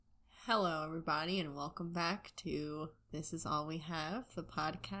Hello, everybody, and welcome back to This Is All We Have, the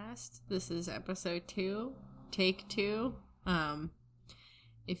podcast. This is episode 2, take 2.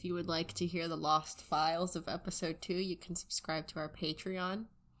 If you would like to hear the lost files of episode 2, you can subscribe to our Patreon.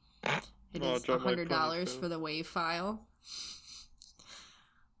 It is $100 for the WAV file.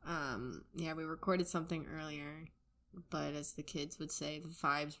 Yeah, we recorded something earlier, but as the kids would say, the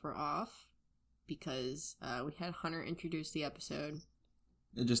vibes were off because we had Hunter introduce the episode.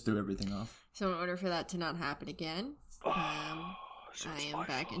 It just threw everything off. So in order for that to not happen again, I am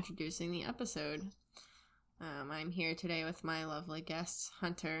back introducing the episode. I'm here today with my lovely guests,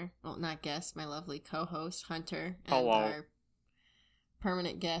 Hunter. Well, not guest, my lovely co-host, Hunter. And our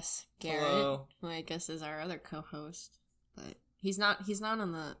permanent guest, Garrett. Hello. Who I guess is our other co-host. But he's not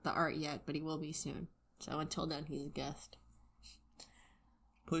on the art yet, but he will be soon. So until then, he's a guest.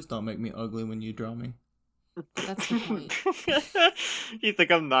 Please don't make me ugly when you draw me. That's the point. You think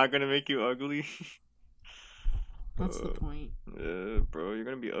I'm not gonna make you ugly? That's the point. Yeah, bro, you're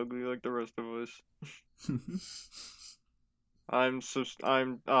gonna be ugly like the rest of us. I'm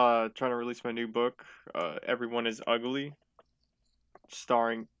trying to release my new book, Everyone is Ugly,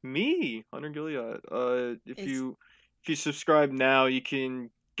 starring me, Hunter Gilead. If you subscribe now, you can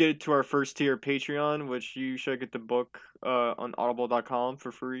get it to our first tier Patreon, which you should get the book on audible.com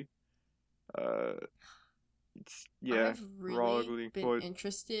for free. I've really been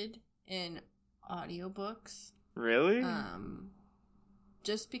interested in audiobooks. Really?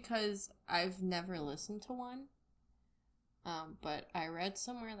 Just because I've never listened to one. But I read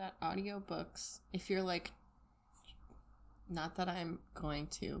somewhere that audiobooks, if you're like, not that I'm going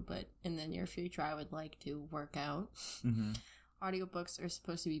to, but in the near future I would like to work out. Mm-hmm. Audiobooks are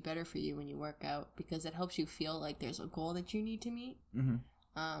supposed to be better for you when you work out because it helps you feel like there's a goal that you need to meet.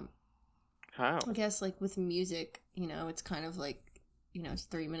 Mm-hmm. How? I guess, like, with music, you know, it's kind of like, you know, it's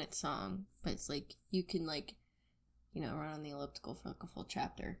a 3-minute song, but it's like, you can, like, you know, run on the elliptical for, like, a full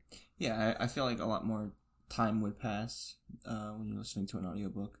chapter. Yeah, I feel like a lot more time would pass when you're listening to an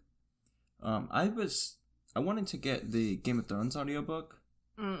audiobook. I wanted to get the Game of Thrones audiobook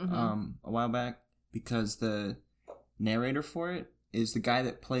a while back because the narrator for it is the guy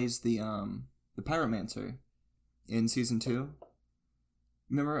that plays the Pyromancer in season 2.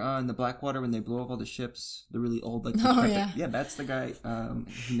 Remember in the Blackwater when they blow up all the ships? The really old, like... Yeah, that's the guy who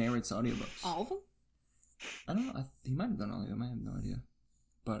narrates the audiobooks. All of them? I don't know. He might have done all of them. I have no idea.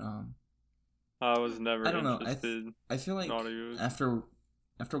 But, I was never I don't know. interested. I feel like in after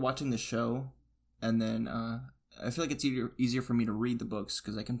watching the show, and then I feel like it's easier for me to read the books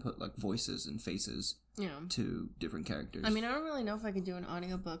because I can put, like, voices and faces to different characters. I mean, I don't really know if I could do an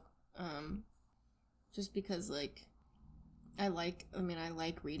audiobook, just because, like... I like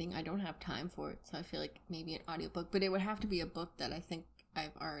reading. I don't have time for it, so I feel like maybe an audiobook. But it would have to be a book that I think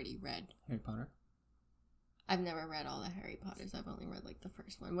I've already read. Harry Potter? I've never read all the Harry Potters. I've only read, like, the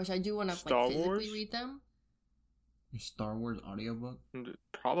first one, which I do want to, like, physically read them. Your Star Wars audiobook?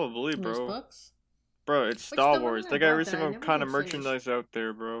 Probably, bro. Those books? Bro, it's Star Wars. They got every single kind of merchandise out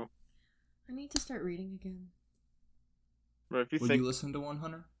there, bro. I need to start reading again. Bro, if you Would you listen to one,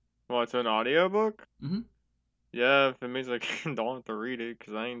 Hunter? Well, it's an audiobook? Mm-hmm. Yeah, if it means I don't have to read it,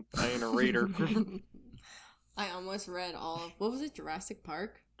 because I ain't a reader. I almost read all of... What was it? Jurassic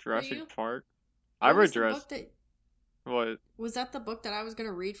Park? Jurassic Park? I read Jurassic... What? Was that the book that I was going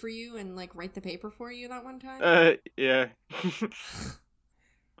to read for you and, like, write the paper for you that one time? Yeah.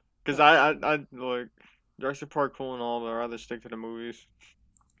 Because I like, Jurassic Park cool and all, but I'd rather stick to the movies.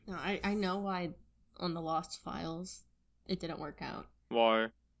 No, I know why on the Lost Files it didn't work out. Why?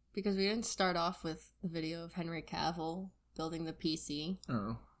 Because we didn't start off with the video of Henry Cavill building the PC.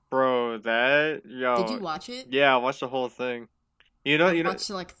 Oh. Bro, that... Yo. Did you watch it? Yeah, I watched the whole thing. I watched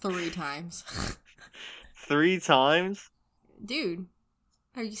it like 3 times. 3 times? Dude,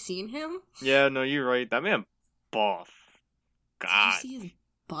 have you seen him? Yeah, no, you're right. That man buff. God. Did you see his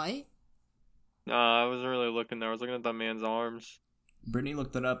butt? Nah, I wasn't really looking there. I was looking at that man's arms. Brittany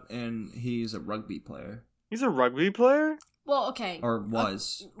looked it up, and he's a rugby player. He's a rugby player? Well, okay. Or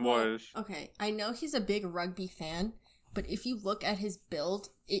was. Okay, I know he's a big rugby fan, but if you look at his build,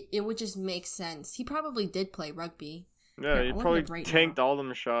 it would just make sense. He probably did play rugby. Yeah, he probably tanked all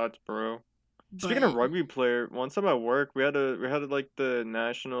them shots, bro. But... Speaking of rugby player, one time at work, we had like the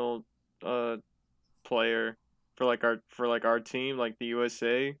national player for our team, like the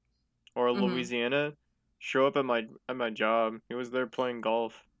USA or Louisiana, show up at my job. He was there playing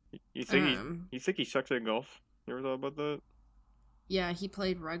golf. You think he sucks at golf? You ever thought about that? Yeah, he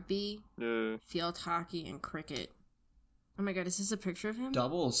played rugby, field hockey, and cricket. Oh my god, is this a picture of him?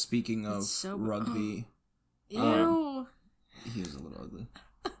 Double, speaking of rugby. Ew. He is a little ugly.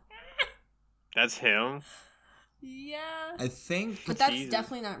 That's him? Yeah. I think... But that's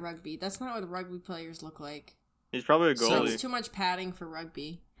definitely not rugby. That's not what rugby players look like. He's probably a goalie. It's too much padding for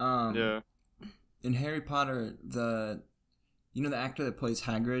rugby. Yeah. In Harry Potter, the actor that plays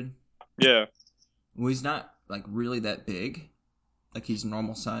Hagrid? Yeah. Well, he's not, like, really that big. Like, he's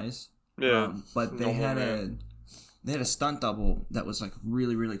normal size. Yeah. But they had a stunt double that was, like,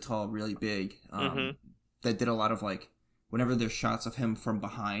 really, really tall, really big. That did a lot of, like, whenever there's shots of him from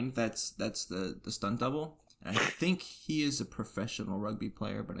behind, that's the stunt double. And I think he is a professional rugby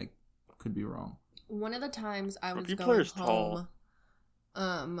player, but I could be wrong. One of the times I was Rugby going player's home,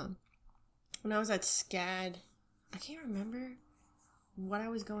 tall. when I was at SCAD, I can't remember what I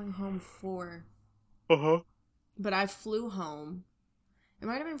was going home for. But I flew home. It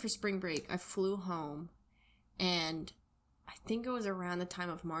might have been for spring break. I flew home, and I think it was around the time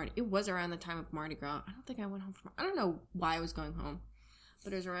of Mardi. It was around the time of Mardi Gras. I don't think I went home I don't know why I was going home,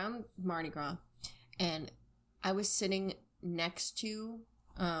 but it was around Mardi Gras, and I was sitting next to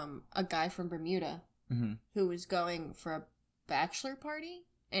a guy from Bermuda who was going for a bachelor party,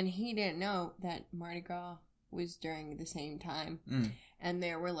 and he didn't know that Mardi Gras was during the same time. And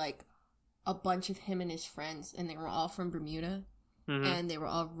there were like a bunch of him and his friends, and they were all from Bermuda, and they were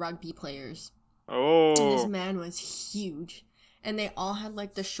all rugby players. Oh. And this man was huge, and they all had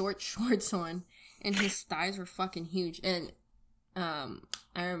like the short shorts on, and his thighs were fucking huge. And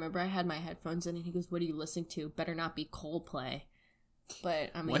I remember I had my headphones in, and he goes, "What are you listening to? Better not be Coldplay."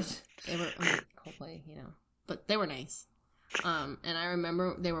 But I mean, What? they were Coldplay, but they were nice. And I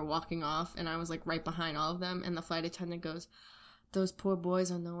remember they were walking off, and I was like right behind all of them, and the flight attendant goes, "Those poor boys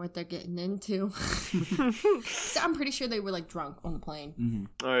don't know what they're getting into." So I'm pretty sure they were like drunk on the plane.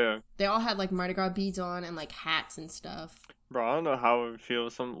 Oh yeah. They all had like Mardi Gras beads on and like hats and stuff. Bro, I don't know how it would feel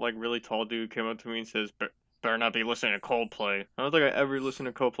if some like really tall dude came up to me and says, "Better not be listening to Coldplay." I don't think I ever listened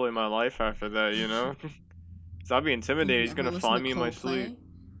to Coldplay in my life after that, you know? Cause I'd be intimidated. He's gonna find me in my sleep.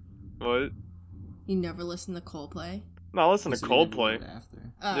 What? You never listened to Coldplay? No, I listen to Coldplay.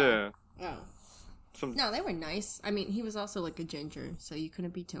 After. Yeah. Oh. No, they were nice. I mean, he was also like a ginger, so you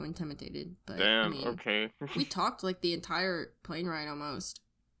couldn't be too intimidated. But Damn, I mean, okay. we talked like the entire plane ride almost.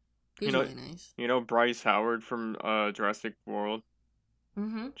 He was really nice. You know Bryce Howard from Jurassic World?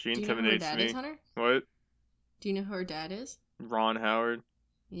 She intimidates Do you know who her dad me. is, Hunter? What? Do you know who her dad is? Ron Howard.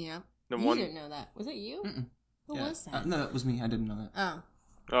 Yeah. You didn't know that. Was it you? Mm-mm. Who was that? No, that was me. I didn't know that. Oh.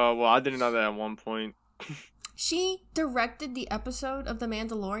 Oh, well, I didn't know that at one point. She directed the episode of The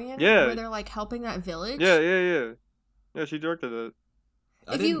Mandalorian Yeah. where they're like helping that village. Yeah. Yeah, she directed it.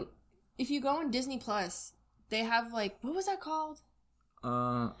 If you go on Disney Plus, they have like, what was that called?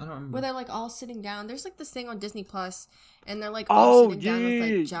 I don't remember. Where they're like all sitting down. There's like this thing on Disney Plus, and they're like all sitting down with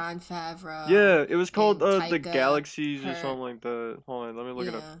like Jon Favreau. Yeah, it was called The Taika, Galaxies or something like that. Hold on, let me look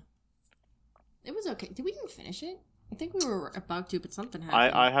it up. It was okay. Did we even finish it? I think we were about to, but something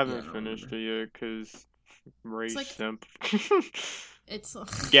happened. I haven't finished it yet because race simp. It's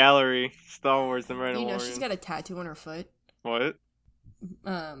Gallery, Star Wars, The Mandalorian. You know, she's got a tattoo on her foot. What?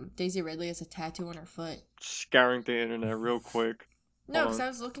 Daisy Ridley has a tattoo on her foot. Scouring the internet real quick. No, because I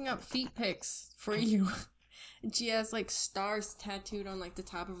was looking up feet pics for you. And she has like stars tattooed on like the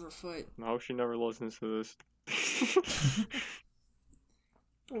top of her foot. I hope she never listens to this.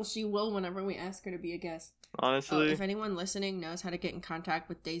 Well, she will whenever we ask her to be a guest. Honestly. If anyone listening knows how to get in contact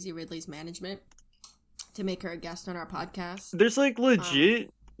with Daisy Ridley's management to make her a guest on our podcast. There's like legit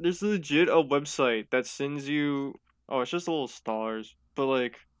a website that sends you, it's just little stars, but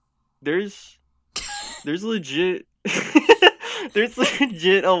like there's legit there's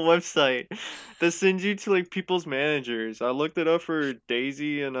legit a website that sends you to like people's managers. I looked it up for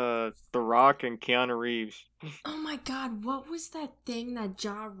Daisy and The Rock and Keanu Reeves. Oh my god, what was that thing that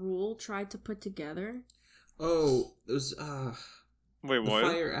Ja Rule tried to put together? Oh, it was Wait, what?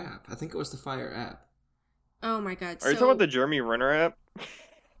 The Fire app. I think it was the Fire app. Oh my god. Are you talking about the Jeremy Renner app?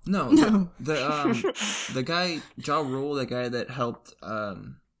 No. The guy Ja Rule, the guy that helped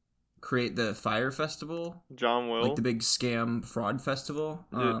create the Fire Festival, John Will, like the big scam fraud festival.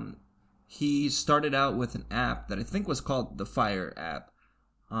 Yeah. He started out with an app that I think was called the Fire app.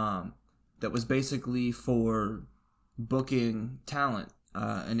 That was basically for booking talent,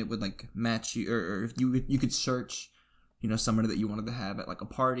 and it would like match you, or if you could search, somebody that you wanted to have at like a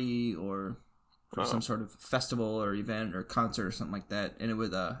party or for some sort of festival or event or concert or something like that, and it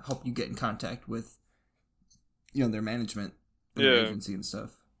would help you get in contact with, their management, their agency and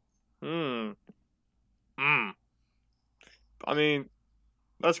stuff. I mean,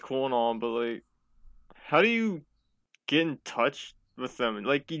 that's cool and all, but like, how do you get in touch with them?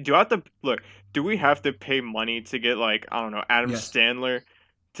 Like, do we have to pay money to get like, I don't know, Adam Sandler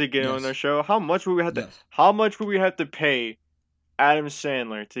to get on Yes. our show? How much would we have to? Yes. How much would we have to pay Adam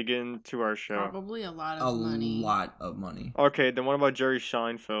Sandler to get into our show? Probably a lot of money. A lot of money. Okay, then what about Jerry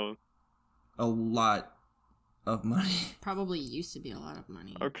Seinfeld? A lot of money. Probably used to be a lot of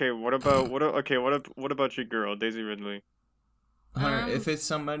money. Okay, what about what about your girl, Daisy Ridley? Hunter, if it's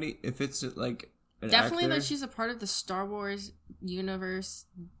like an definitely actor, that she's a part of the Star Wars universe,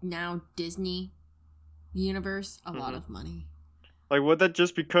 now Disney universe, a lot of money. Like, would that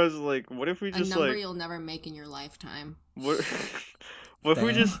just because, like, what if we just, a number like... you'll never make in your lifetime. What if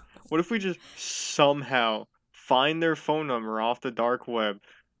we just somehow find their phone number off the dark web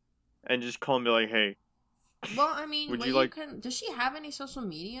and just call and be like, hey... Well, I mean, would you like... does she have any social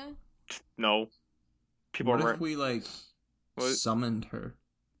media? No. People what are... if we, like, summoned her?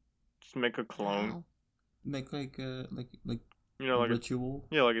 Just make a clone. Wow. Make, like, you know, like ritual?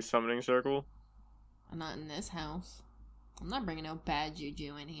 Yeah, like a summoning circle. Not in this house. I'm not bringing no bad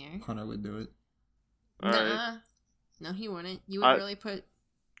juju in here. Hunter would do it. Nuh-uh. Right. No, he wouldn't. You would really put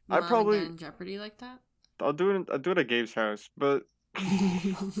Mom probably and Dad in jeopardy like that? I'll do it at Gabe's house, but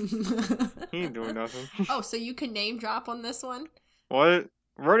he ain't doing nothing. Oh, so you can name drop on this one? What?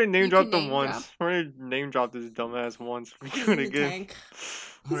 We already name dropped him once. We already name dropped this dumbass once. We do it again.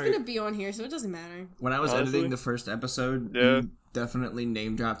 He's gonna be on here, so it doesn't matter. When I was editing the first episode, you definitely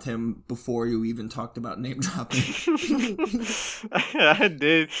name dropped him before you even talked about name dropping. I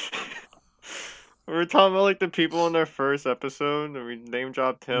did. We were talking about, like, the people in their first episode, and we name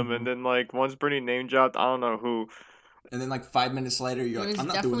dropped him, and then, like, once Brittany name dropped, I don't know who. And then, like, 5 minutes later, you're like, I'm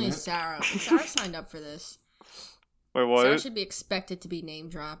not doing it. Sarah. Sarah signed up for this. Wait, what? Sarah should be expected to be name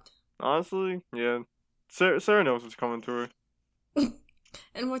dropped. Honestly, yeah. Sarah knows what's coming to her.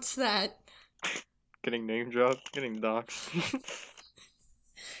 And what's that? Getting name dropped, getting doxxed.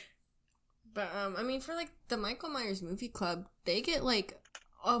 But, I mean, for, like, the Michael Myers movie club, they get, like,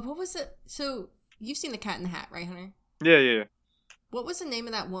 what was it? So, you've seen The Cat in the Hat, right, Hunter? Yeah. What was the name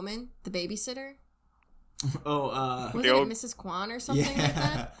of that woman? The babysitter? Oh, was it like Mrs. Kwan or something like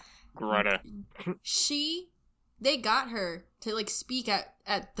that? Greta. They got her to, like, speak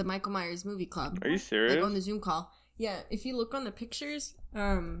at the Michael Myers movie club. Are you serious? Like, on the Zoom call. Yeah, if you look on the pictures,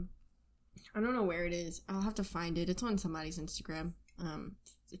 I don't know where it is. I'll have to find it. It's on somebody's Instagram.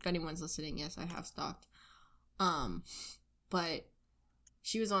 If anyone's listening, yes, I have stalked. But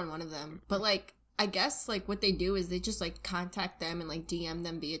she was on one of them. But, like, I guess, like, what they do is they just, like, contact them and, like, DM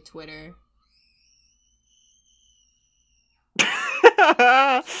them via Twitter.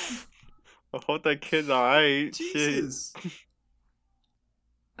 I hope that kid's alright. Jesus. Shit.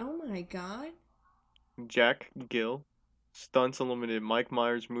 Oh my god. Jack Gill. Stunts Unlimited. Mike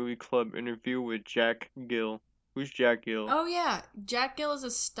Myers Movie Club interview with Jack Gill. Who's Jack Gill? Oh yeah, Jack Gill is a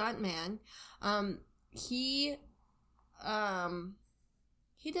stuntman. He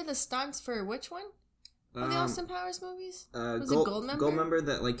did the stunts for which one? Of the Austin Powers movies? Was it Goldmember? Goldmember,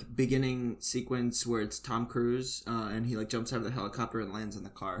 that, like, beginning sequence where it's Tom Cruise, and he, like, jumps out of the helicopter and lands in the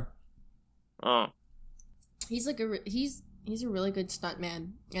car. Oh. He's like he's a really good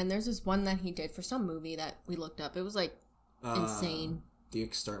stuntman. And there's this one that he did for some movie that we looked up. It was, like, insane. The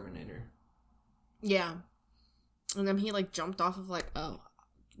Exterminator. Yeah. And then he, like, jumped off of, like,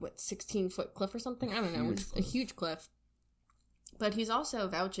 16-foot cliff or something? I don't know. It's a huge cliff. But he's also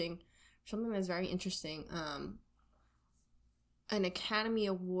vouching for something that's very interesting. An Academy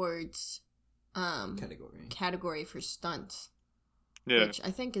Awards category for stunts. Yeah. Which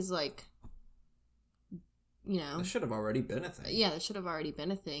I think is, like, you know. That should have already been a thing. Yeah, that should have already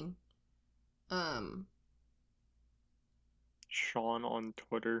been a thing. Sean on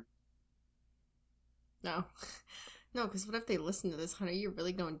Twitter. No. No, because what if they listen to this, Hunter? You're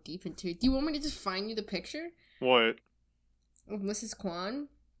really going deep into it. Do you want me to just find you the picture? What? Of Mrs. Kwan?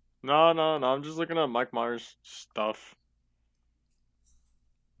 No. I'm just looking at Mike Myers stuff.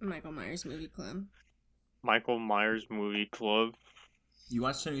 Michael Myers Movie Club. Michael Myers Movie Club. You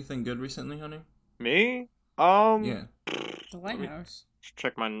watched anything good recently, honey? Me? Yeah. The Lighthouse.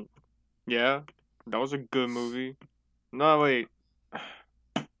 Check my... Yeah, that was a good movie. No, wait.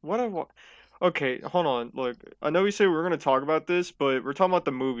 What? Okay, hold on. Look, I know we said we were going to talk about this, but we're talking about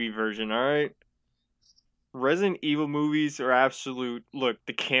the movie version, alright? Resident Evil movies are absolute... Look,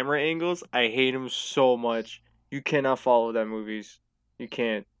 the camera angles, I hate them so much. You cannot follow that movies. You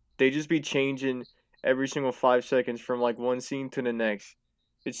can't. They just be changing every single 5 seconds from, like, one scene to the next.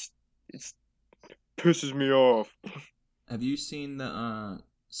 It's pisses me off. Have you seen the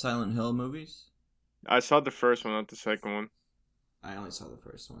Silent Hill movies? I saw the first one, not the second one. I only saw the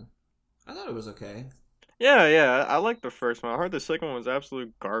first one. I thought it was okay. Yeah, I liked the first one. I heard the second one was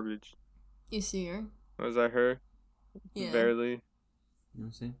absolute garbage. You see her? Was that her? Yeah. Barely. You know what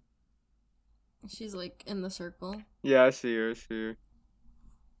I'm saying? She's like in the circle. Yeah, I see her.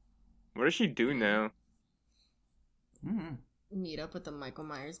 What does she do now? Meet up with the Michael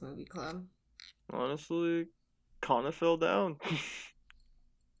Myers movie club. Honestly, kind of fell down.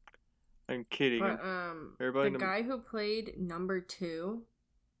 I'm kidding. But the guy who played number 2.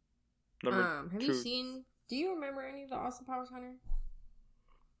 Have you seen? Do you remember any of the Austin Powers Hunter?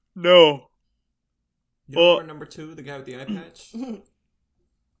 No. You remember number 2, the guy with the eye patch?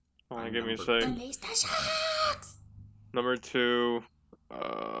 Give me a second. Release the sharks! Number 2,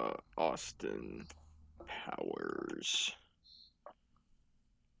 Austin Powers.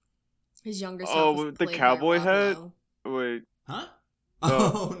 His younger self. Oh, with the cowboy hat? Wait. Huh? No.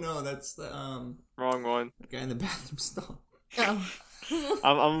 Oh no, that's the wrong one. The guy in the bathroom stall. Oh.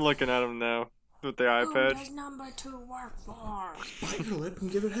 I'm looking at him now with the iPad. Who does number 2 work for? Bite your lip and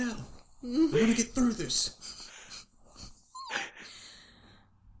give it hell. We're gonna get through this.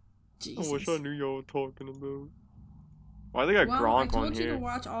 Jesus. I wish I knew y'all were talking about. Why they got Gronk on here? I told you to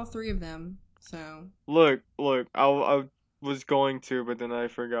watch all 3 of them. So look. I was going to, but then I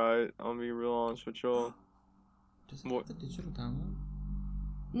forgot. I'll be real honest with y'all. Does it have the digital download?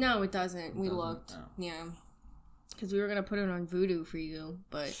 No, it doesn't. We looked. Oh. Yeah. Because we were going to put it on Vudu for you,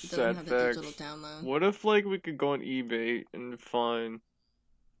 but it doesn't have the digital download. What if, like, we could go on eBay and find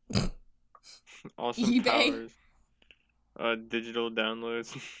Awesome eBay? Powers? Digital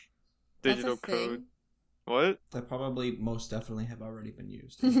downloads. Digital code. Thing. What? That probably most definitely have already been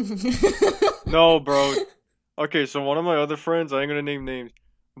used. No, bro. Okay, so one of my other friends, I ain't gonna name names,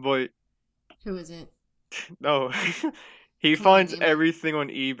 but... Who is it? No. He finds everything on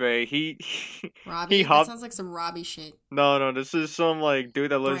eBay. Robbie? That sounds like some Robbie shit. No, this is some, like,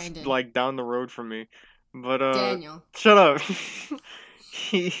 dude that lives, Brandon. Like, down the road from me. But, Daniel. Shut up.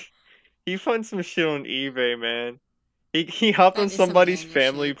 He finds some shit on eBay, man. He hopped on somebody's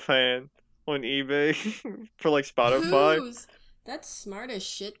family plan on eBay for, like, Spotify. Who's? That's smart as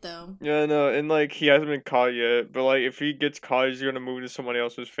shit, though. Yeah, no, and, like, he hasn't been caught yet. But, like, if he gets caught, he's gonna move to somebody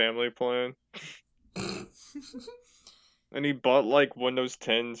else's family plan. And he bought, like, Windows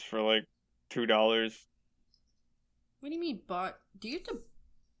 10s for, like, $2. What do you mean, bought? Do you have to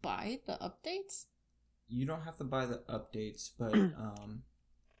buy the updates? You don't have to buy the updates, but,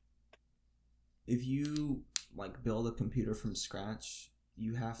 if you, like, build a computer from scratch,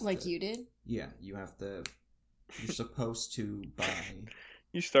 you have to... Like you did? Yeah, you have to... You're supposed to buy...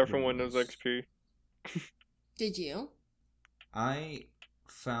 You start from Windows XP. Did you? I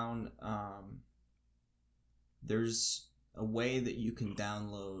found, there's a way that you can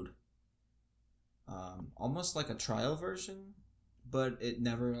download almost like a trial version, but it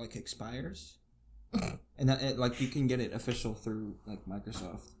never like expires. And that like you can get it official through like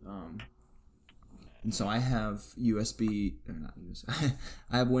Microsoft. And so I have I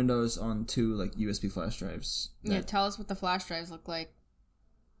have Windows on 2 like USB flash drives. Yeah, tell us what the flash drives look like.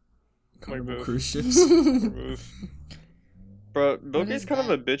 Carnival cruise ships. Bro, Bill Gates kind of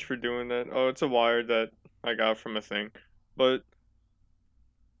a bitch for doing that. Oh, it's a wire that I got from a thing. But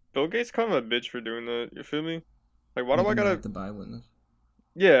Bill Gates kind of a bitch for doing that. You feel me? Like, why do I gotta have to buy Windows?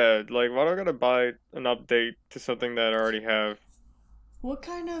 Yeah, like, why do I gotta buy an update to something that I already have? What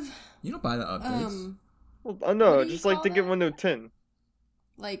kind of... You don't buy the updates. Well, I know, just like to get Windows 10.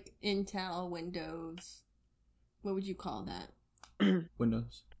 Like Intel, Windows. What would you call that?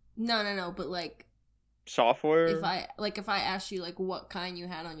 Windows. No, but like... Software? If I asked you, like, what kind you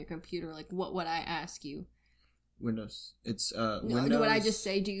had on your computer, like, what would I ask you? Windows. It's, Windows. No, would I just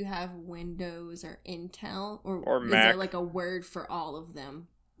say, do you have Windows or Intel? Or is Mac? there, like, a word for all of them?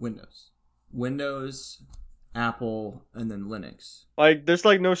 Windows, Apple, and then Linux. Like, there's,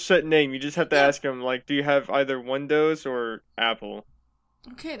 like, no set name. You just have to ask them, like, do you have either Windows or Apple?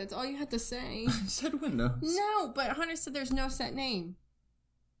 Okay, that's all you had to say. I said Windows. No, but Hunter said there's no set name.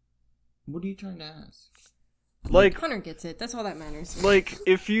 What are you trying to ask? Like, Hunter gets it. That's all that matters. Like,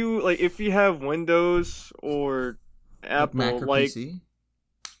 if you have Windows or Apple, Mac or PC?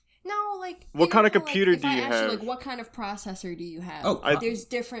 No, like... What kind of computer do you have? Like, what kind of processor do you have? Oh, there's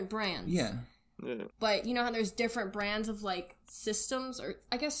different brands. Yeah. But you know how there's different brands of, like, systems? Or,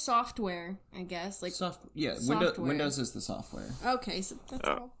 I guess, software, I guess. Like, software. Windows is the software. Okay, so that's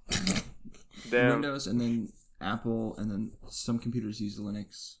all. Damn. Windows, and then Apple, and then some computers use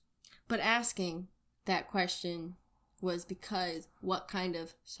Linux. But asking that question was because what kind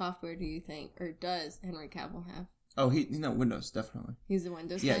of software do you think, or does Henry Cavill have? Oh, Windows, definitely. He's the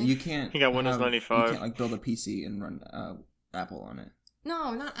Windows guy? you can't... He got Windows 95. You can't, like, build a PC and run Apple on it.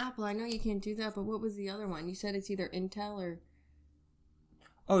 No, not Apple. I know you can't do that, but what was the other one? You said it's either Intel or...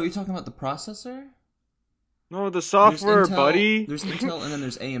 Oh, are you talking about the processor? No, the software, Intel, buddy. There's Intel and then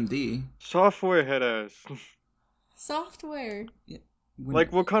there's AMD. Software, head ass. Software. Yeah.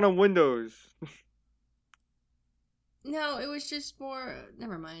 Like what kind of Windows? No, it was just more.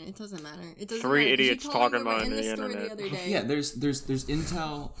 Never mind. It doesn't matter. It doesn't Three matter, idiots talking about in the store internet. the other day. Yeah, there's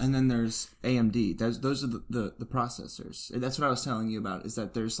Intel and then there's AMD. Those are the processors. That's what I was telling you about. Is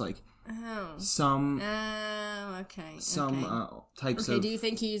that there's like some types of. Okay, do you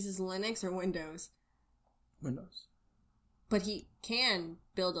think he uses Linux or Windows? Windows. But he can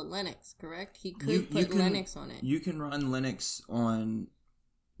build a Linux, correct? He could put Linux on it. You can run Linux on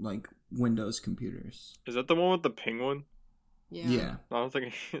like Windows computers. Is that the one with the penguin? Yeah. I don't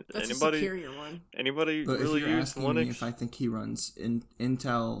think That's anybody. a superior one. Anybody But really if you're use asking Linux? me if I think he runs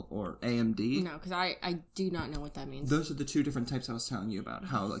Intel or AMD, No, because I do not know what that means. those are the two different types I was telling you about.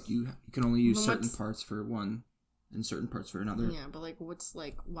 How like you can only use certain parts for one and certain parts for another. Yeah, but like,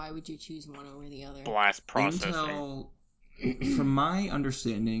 why would you choose one over the other? Blast processing. Intel, from my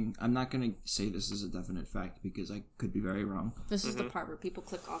understanding, I'm not going to say this is a definite fact because I could be very wrong. This is the part where people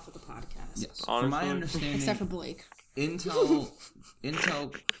click off of the podcast. Yes, honestly. from my understanding, Except for Blake. Intel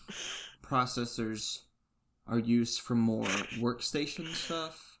processors are used for more workstation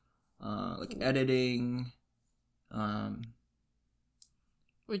stuff, like editing.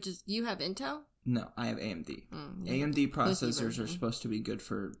 Which is, you have Intel? No, I have AMD. Yeah. AMD processors are supposed to be good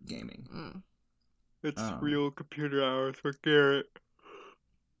for gaming. It's real computer hours for Garrett.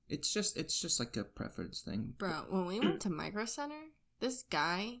 It's just like a preference thing. Bro, when we went to Micro Center, this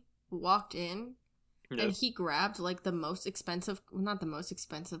guy walked in and he grabbed like the most expensive, well, not the most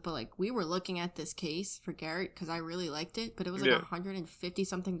expensive, but like we were looking at this case for Garrett because I really liked it, but it was like $150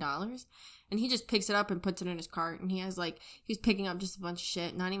 something, and he just picks it up and puts it in his cart, and he's picking up just a bunch of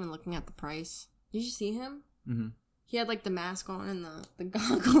shit, not even looking at the price. Did you see him? Mm-hmm. He had like the mask on and the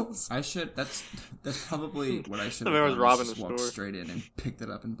goggles. That's probably what I should have I was done. robbing Just the walked store. straight in and picked it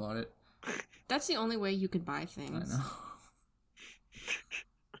up and bought it. That's the only way you could buy things. I know.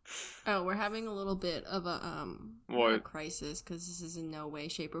 Oh, we're having a little bit of a What? not a crisis, because this is in no way,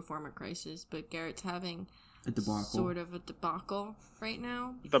 shape, or form a crisis, but Garrett's having A debacle. sort of a debacle right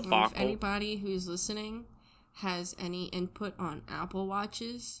now. Debacle. If anybody who's listening has any input on Apple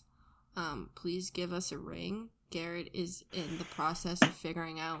Watches, please give us a ring. Garrett is in the process of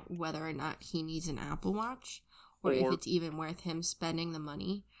figuring out whether or not he needs an Apple Watch, or if it's even worth him spending the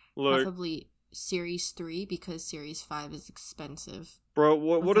money. Preferably Series 3, because Series 5 is expensive. Bro,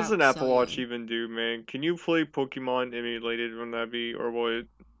 what does an Apple Watch selling. even do, man? Can you play Pokemon emulated? Wouldn't that be, or what?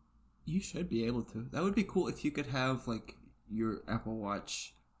 You should be able to. That would be cool if you could have like your Apple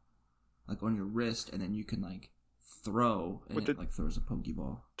Watch like on your wrist, and then you can like throw, and it like throws a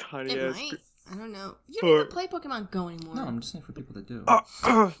Pokeball. Tiny It ass. might. I don't know. You don't even play Pokemon Go anymore. No, I'm just saying for people that do.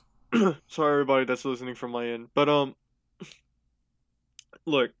 Sorry, everybody that's listening from my end, but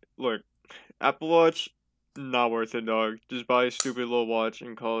look, Apple Watch, not worth it, dog. Just buy a stupid little watch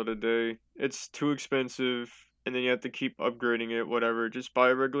and call it a day. It's too expensive, and then you have to keep upgrading it, whatever. Just buy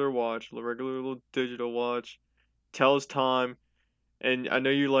a regular watch, a regular little digital watch. Tells time, and I know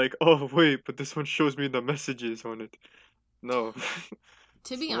you're like, oh wait, but this one shows me the messages on it. No.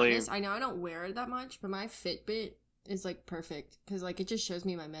 To be honest, I know I don't wear it that much, but my Fitbit is like perfect because like it just shows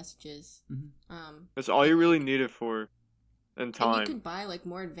me my messages. Mm-hmm. That's all you really need it for, and time. And you could buy like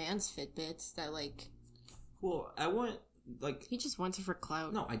more advanced Fitbits that like. Well, I want like. He just wants it for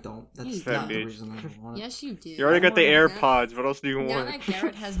clout. No, I don't. You That's don't. not the reason I want it. Yes, you do. You already got the Now- AirPods. What else do you Now want? that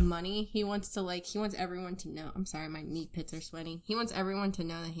Garrett has money, he wants everyone to know. I'm sorry, my meat pits are sweaty. He wants everyone to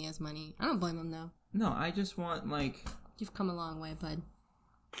know that he has money. I don't blame him though. No, I just want like. You've come a long way, bud.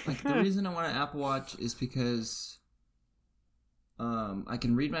 Like the reason I want an Apple Watch is because I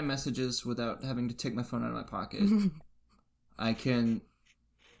can read my messages without having to take my phone out of my pocket. I can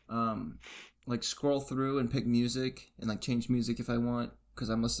like scroll through and pick music and like change music if I want, because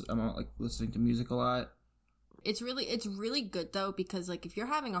I'm like listening to music a lot. It's really good though, because like if you're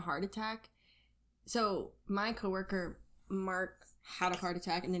having a heart attack, so my coworker Mark had a heart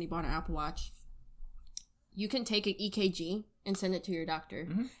attack and then he bought an Apple Watch. You can take an EKG and send it to your doctor.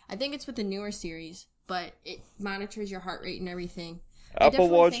 Mm-hmm. I think it's with the newer series, but it monitors your heart rate and everything. Apple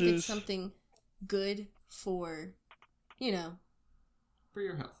Watches. I think it's something good for, For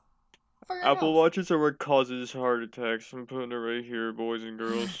your health. Apple Watches are what causes heart attacks. I'm putting it right here, boys and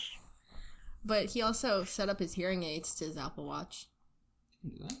girls. But he also set up his hearing aids to his Apple Watch.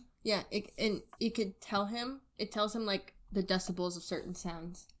 Yeah, it could tell him. It tells him like the decibels of certain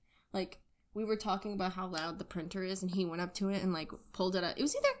sounds. Like we were talking about how loud the printer is, and he went up to it and like pulled it up. It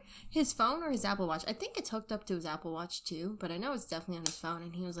was either his phone or his Apple Watch. I think it's hooked up to his Apple Watch too, but I know it's definitely on his phone.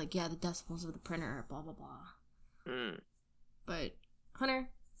 And he was like, "Yeah, the decibels of the printer are blah blah blah." Mm. But Hunter,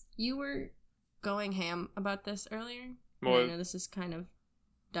 you were going ham about this earlier. What? And I know this is kind of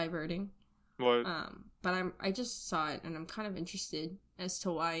diverting. What? But I just saw it and I'm kind of interested as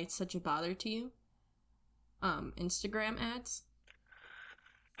to why it's such a bother to you. Instagram ads.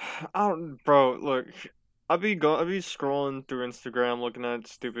 Bro, look, I'll be scrolling through Instagram looking at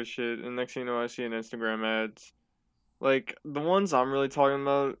stupid shit, and next thing you know, I see an Instagram ads. Like the ones I'm really talking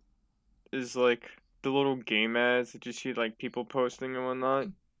about is like the little game ads that you see like people posting and whatnot.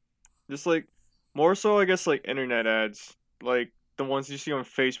 Just like more so, I guess, like internet ads, like the ones you see on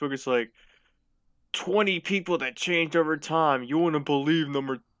Facebook. It's like 20 people that changed over time. You wouldn't believe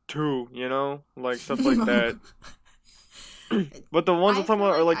number 2, you know, like stuff like that. But the ones I'm talking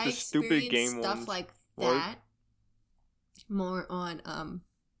about are like the stupid game stuff ones. Like that. More on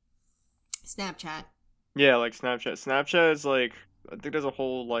Snapchat. Yeah, like Snapchat. Snapchat is like, I think there's a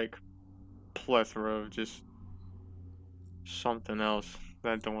whole like plethora of just something else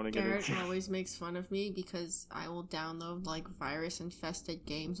that I don't want to get Garrett into. always makes fun of me because I will download like virus-infested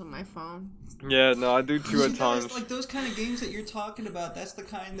games on my phone. Yeah, no, I do too at times. Like those kind of games that you're talking about, that's the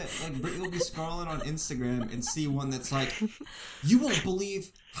kind that like Brittany will be scrolling on Instagram and see one that's like, you won't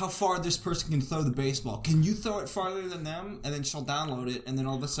believe how far this person can throw the baseball. Can you throw it farther than them? And then she'll download it, and then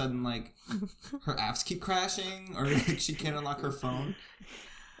all of a sudden like her apps keep crashing, or like she can't unlock her phone.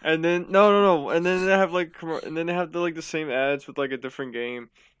 And then no, and then they have like the same ads with like a different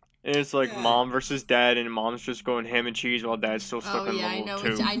game, and it's like mom versus dad, and mom's just going ham and cheese while dad's still stuck on level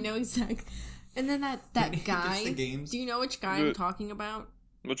 2. I know exactly. And then that guy. Do you know which guy I'm talking about?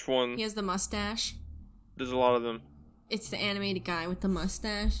 Which one? He has the mustache. There's a lot of them. It's the animated guy with the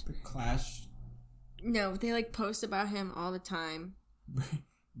mustache. The Clash. No, they like post about him all the time.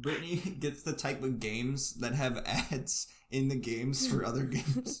 Brittany gets the type of games that have ads in the games for other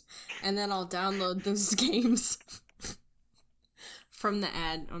games. And then I'll download those games from the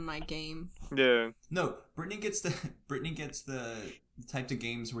ad on my game. Yeah. No, Brittany gets the type of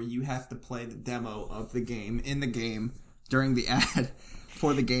games where you have to play the demo of the game in the game during the ad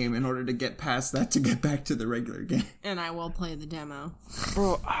for the game in order to get past that to get back to the regular game. And I will play the demo.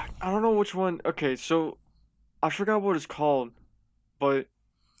 Bro, I don't know which one. Okay, so I forgot what it's called, but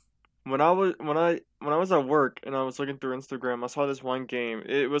when I was at work and I was looking through Instagram, I saw this one game.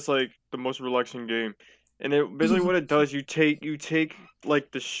 It was like the most relaxing game, and it basically what it does, you take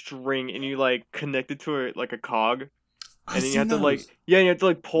like the string and you like connect it to it like a cog, and then you have to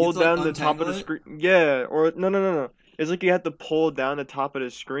like pull down the top of the screen. Yeah, or no. It's like you have to pull down the top of the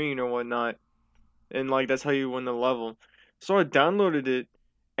screen or whatnot, and like that's how you win the level. So I downloaded it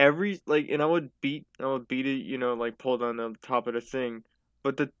and I would beat it, you know, like pull down the top of the thing,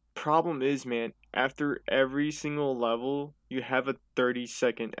 but the problem is, man, after every single level you have a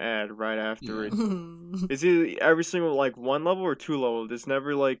 30-second ad right after it. Is it every single like one level or 2 levels? It's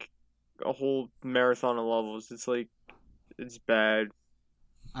never like a whole marathon of levels. It's like, it's bad.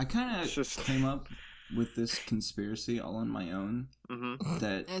 I kind of came up with this conspiracy all on my own. Mm-hmm.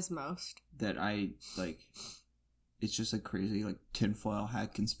 That as most that I like, it's just a crazy like tinfoil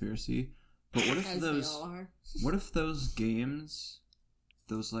hat conspiracy. But what if those games,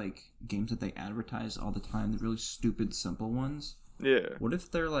 those like games that they advertise all the time, the really stupid simple ones, what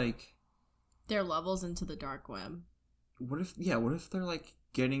if they're like they're levels into the dark web? What if they're like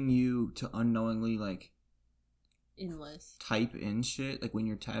getting you to unknowingly like type in shit like when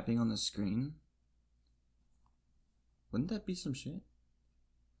you're tapping on the screen? Wouldn't that be some shit?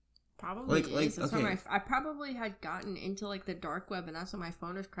 Probably is. That's why I probably had gotten into like the dark web, and that's when my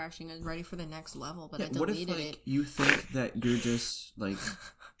phone was crashing and ready for the next level, but I deleted what if, like, it. You think that you're just like,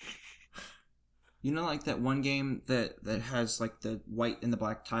 you know, like that one game that has like the white and the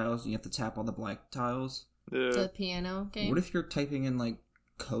black tiles, and you have to tap all the black tiles. Yeah. The piano game. What if you're typing in like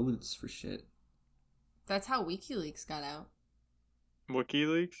codes for shit? That's how WikiLeaks got out.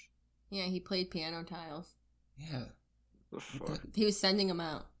 WikiLeaks? Yeah, he played piano tiles. Yeah. The fuck? He was sending them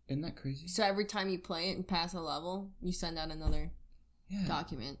out. Isn't that crazy? So every time you play it and pass a level, you send out another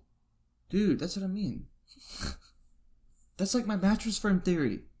document. Dude, that's what I mean. That's like my mattress firm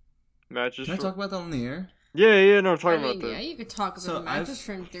theory. Can I talk about that on the air? Yeah, no, talk about that. Yeah, you could talk about the mattress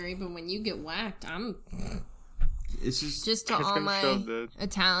firm theory, but when you get whacked, It's just to all my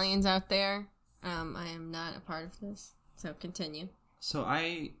Italians out there, I am not a part of this. So continue. So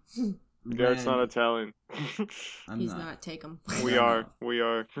Garrett's not Italian. He's not. Take him. We are.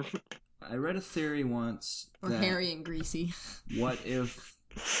 I read a theory once. Or hairy and greasy. What if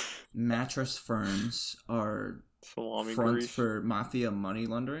mattress firms are salami fronts grease for mafia money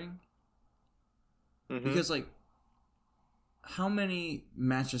laundering? Mm-hmm. Because like, how many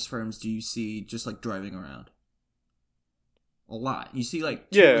mattress firms do you see just like driving around? a lot. You see like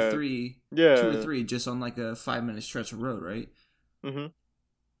two Yeah. or three just on like a 5-minute stretch of road, right? Mm-hmm.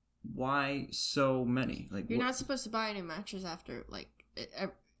 Why so many? Like you're not supposed to buy a new mattress after like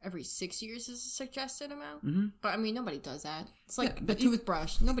every 6 years is a suggested amount. Mm-hmm. But I mean, nobody does that. It's like a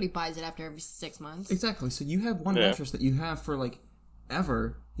toothbrush. Nobody buys it after every 6 months. Exactly. So you have one mattress that you have for like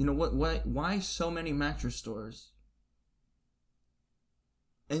ever. You know what? Why so many mattress stores?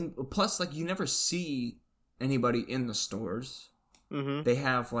 And plus, like, you never see anybody in the stores. Mm-hmm. They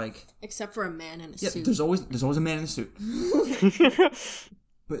have like, except for a man in a suit. There's always a man in a suit.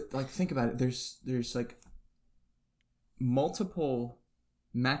 But like, think about it. There's like multiple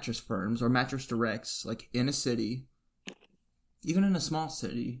mattress firms or mattress directs like in a city, even in a small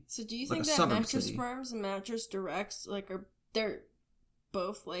city. So do you like think that mattress firms and mattress directs like they're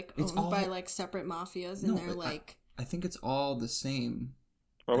both like owned by like separate mafias and they're like? I think it's all the same.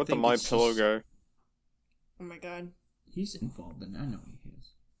 What about the My Pillow guy? Oh my god. He's involved in it. I know he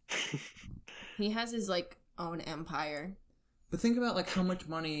is. He has his like own empire. But think about like how much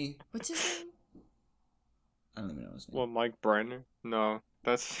money. What's his name? I don't even know his name. What, Mike Brandon? No,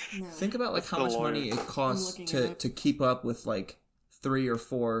 that's. No. Think about like how much money it costs to keep up with like 3 or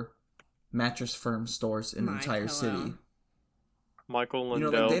 4 mattress firm stores in the entire city. Michael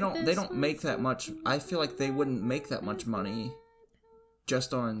Lindell. You know, like they don't make that much. I feel like they wouldn't make that much money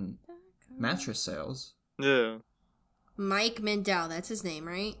just on mattress sales. Yeah. Mike Lindell, that's his name,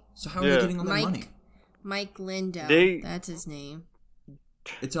 right? So how are they getting all that money? Mike Lindell, that's his name.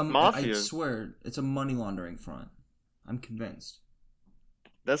 It's a mafia. I swear, it's a money laundering front. I'm convinced.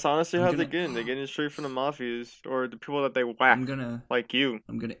 That's honestly how they get in. They get in straight from the mafias or the people that they whack. Like you.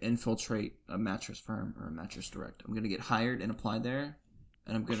 I'm gonna infiltrate a mattress firm or a mattress direct. I'm gonna get hired and apply there,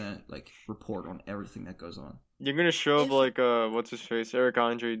 and I'm gonna like report on everything that goes on. You're gonna show up like what's his face? Eric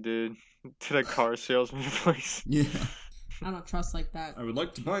Andre did to the car salesman place. Yeah. I don't trust like that. I would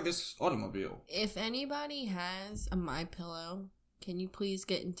like to buy this automobile. If anybody has a MyPillow, can you please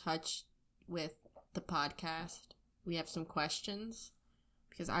get in touch with the podcast? We have some questions.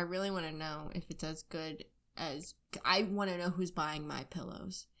 Because I really want to know if it's as good as... I want to know who's buying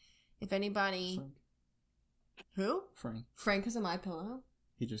MyPillows. If anybody... Frank. Who? Frank. Frank has a MyPillow?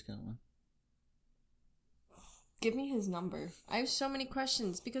 He just got one. Give me his number. I have so many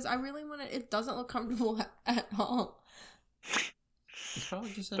questions because I really want to... It doesn't look comfortable at all. It's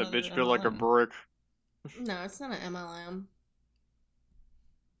probably just that bitch built like a brick. No, it's not an MLM.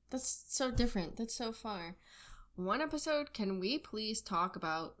 That's so different. That's so far. One episode, can we please talk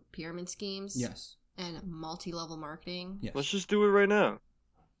about pyramid schemes? Yes. And multi-level marketing? Yes. Let's just do it right now.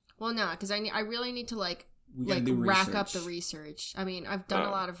 Well, no, because I really need to rack up the research. I mean, I've done a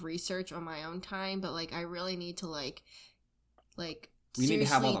lot of research on my own time, but like I really need to we need to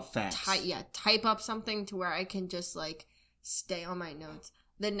have all the facts. Type up something to where I can just like stay on my notes.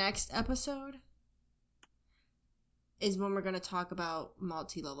 The next episode is when we're going to talk about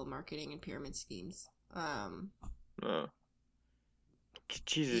multi-level marketing and pyramid schemes.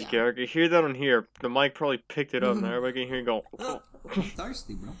 Jesus, Gary, I can hear that on here. The mic probably picked it up. Now everybody can hear you go. I'm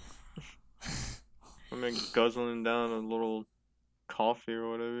thirsty, bro. I'm guzzling down a little coffee or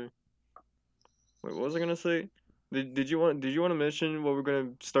whatever. Wait, what was I gonna say? Did you want to mention what we're gonna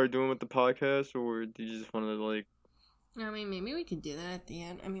start doing with the podcast, or did you just want to like? I mean, maybe we could do that at the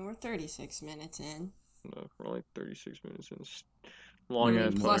end. I mean, we're 36 minutes in. No, we're like 36 minutes in. Long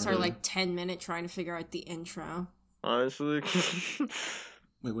ass. Plus our 10-minute trying to figure out the intro. Honestly.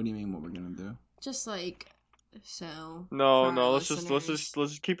 Wait, what do you mean? What we're gonna do? Just so. No. Let's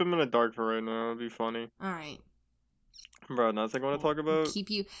just keep him in the dark for right now. It'll be funny. All right. Bro, nothing I want to talk about.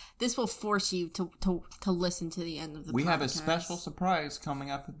 This will force you to listen to the end of the podcast. We have a special surprise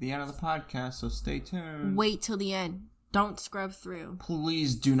coming up at the end of the podcast, so stay tuned. Wait till the end. Don't scrub through.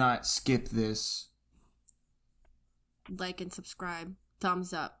 Please do not skip this. Like and subscribe.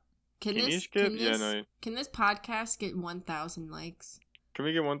 Thumbs up. Can you skip? No. Can this podcast get 1,000 likes? Can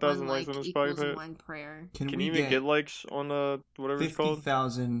we get 1,000 likes on this podcast? One prayer. Can you even get likes on whatever it's called?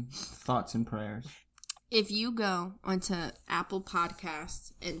 50,000 thoughts and prayers. If you go onto Apple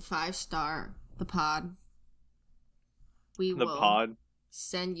Podcasts and 5-star the pod, we will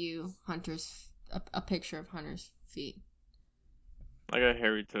send you a picture of Hunter's feet. I got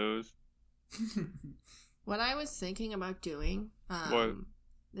hairy toes. What I was thinking about doing, what?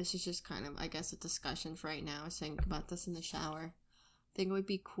 This is just kind of, I guess, a discussion for right now. I was thinking about this in the shower. I think it would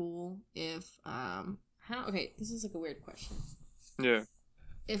be cool if, okay, this is like a weird question. Yeah.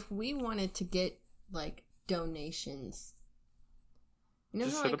 If we wanted to get, donations, you know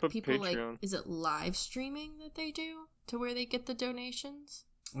just how, set up a people, Patreon. Is it live streaming that they do to where they get the donations?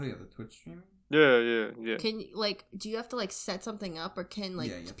 Oh yeah, the Twitch streaming. Yeah. Can do you have to set something up, or can you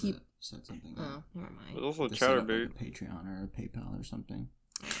have to set something up? Oh, never mind. There's also ChatterBait, like a Patreon or a PayPal or something.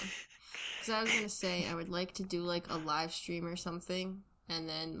 Because I was gonna say I would like to do a live stream or something, and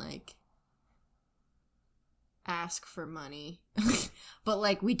then ask for money,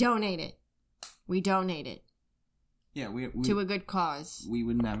 but we donate it. We donate it. Yeah, we to a good cause. We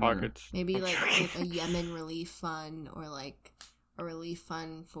would never pockets. Maybe a Yemen relief fund, or a relief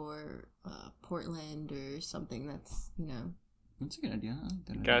fund for Portland or something that's That's a good idea. I like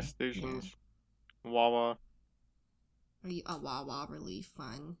that gas stations, Wawa. A Wawa relief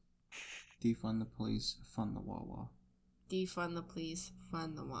fund. Defund the police, fund the Wawa. Defund the police,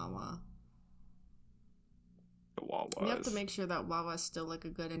 fund the Wawa. The Wawa. We have to make sure that Wawa is still a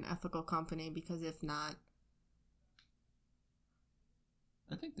good and ethical company, because if not,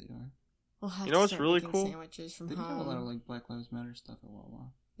 I think they are. We'll have you know to what's start really making cool? Sandwiches from they home. have a lot of Black Lives Matter stuff at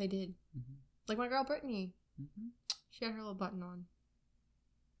Wawa. They did. Mm-hmm. My girl Brittany. Mm-hmm. She had her little button on.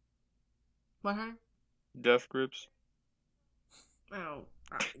 What, her? Death grips. Oh.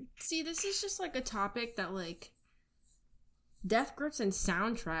 See, this is just a topic that death grips and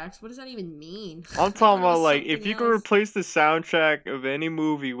soundtracks. What does that even mean? I'm talking about if you could replace the soundtrack of any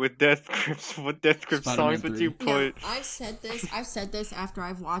movie with death grips, what death grip songs would you put? Yeah, I've said this after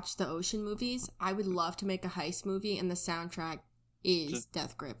I've watched the Ocean movies. I would love to make a heist movie, and the soundtrack is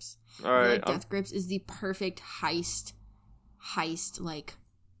Death Grips. Alright. Death Grips is the perfect heist band.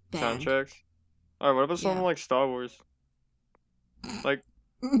 Soundtracks? Alright, what about something like Star Wars? Like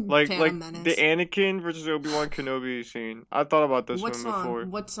the Anakin versus Obi-Wan Kenobi scene. I thought about this one before.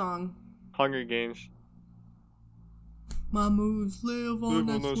 What song? Hunger Games. My moves live on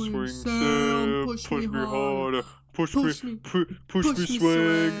that swing sound. Push me harder. Push me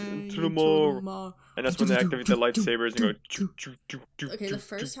swing to the more. And that's when they activate the lightsabers and go. Okay, the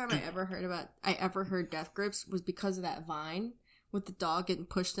first time I ever heard Death Grips was because of that Vine with the dog getting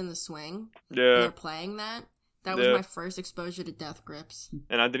pushed in the swing. Yeah. And they're playing that. That was my first exposure to Death Grips.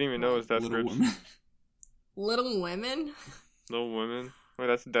 And I didn't even know it was Death Grips. Little Women? Little Women? Wait,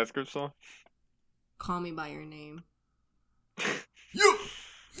 that's a Death Grips song? Call Me By Your Name. Yo!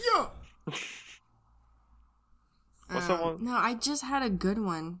 What's that one? No, I just had a good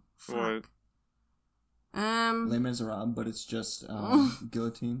one. Fuck. What? Les Miserables, but it's just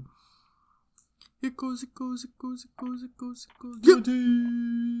guillotine. It goes. Guillotine!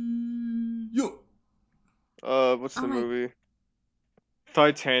 Yo! What's the movie?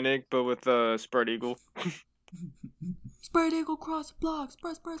 Titanic, but with Spread Eagle. Spread Eagle cross the block.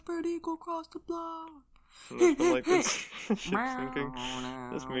 Spread Eagle cross the block. Nothing this. Shit sinking.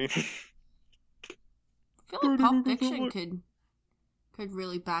 That's me. I feel like Pulp Fiction could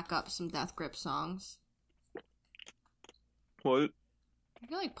really back up some Death Grip songs. What? I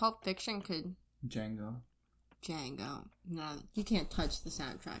feel like Pulp Fiction could. Django. No, you can't touch the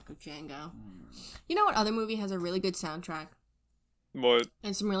soundtrack of Django. You know what other movie has a really good soundtrack? What?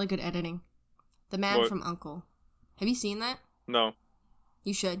 And some really good editing? The Man from U.N.C.L.E. Have you seen that? No.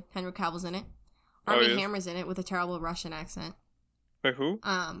 You should. Henry Cavill's in it. Armie Hammer's in it with a terrible Russian accent. Wait, who?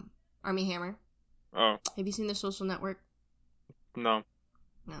 Armie Hammer. Oh. Have you seen The Social Network? No.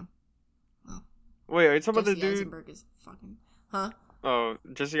 No. Oh. Wait, are you talking about the dude? Jesse Eisenberg is fucking... Huh? Oh,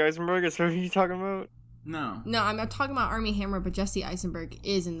 Jesse Eisenberg? Is that who you talking about? No. No, I'm not talking about Armie Hammer, but Jesse Eisenberg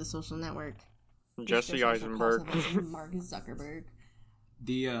is in The Social Network. Jesse Eisenberg. Mark Zuckerberg.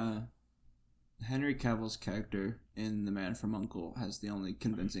 The, Henry Cavill's character in The Man from U.N.C.L.E. has the only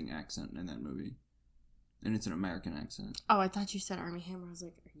convincing accent in that movie. And it's an American accent. Oh, I thought you said Armie Hammer. I was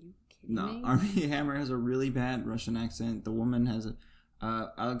like, are you kidding me? No, Armie Hammer has a really bad Russian accent. The woman has a...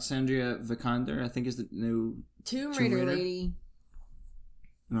 Alexandria Vikander, I think, is the new... Tomb Raider lady.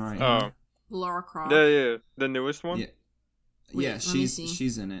 Alright. Oh. Lara Croft. Yeah. The newest one? Yeah. Wait, yeah,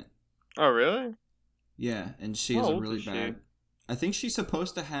 she's in it. Oh, really? Yeah, and she has a really bad... I think she's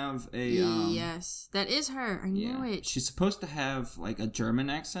supposed to have a... yes, that is her. I knew it. She's supposed to have, a German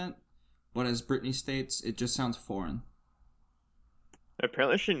accent, but as Brittany states, it just sounds foreign.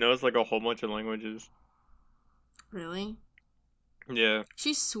 Apparently she knows, a whole bunch of languages. Really? Yeah.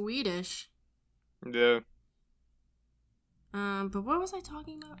 She's Swedish. Yeah. But what was I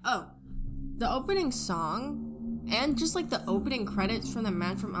talking about? Oh, the opening song, and just, the opening credits from The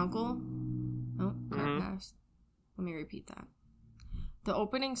Man from U.N.C.L.E. Oh, got passed. Let me repeat that. The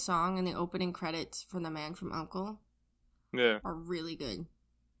opening song and the opening credits from The Man from U.N.C.L.E. are really good.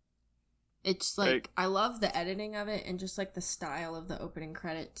 It's I love the editing of it and just the style of the opening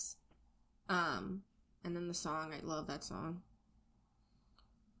credits. And then the song, I love that song.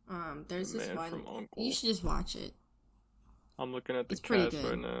 There's this one. You should just watch it. I'm looking at the It's pretty cast good.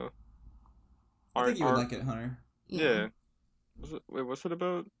 right now. I think you would like it, Hunter. Yeah. Wait, what's it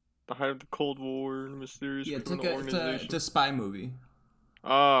about? The height of the Cold War, mysterious criminal organization. It's a spy movie.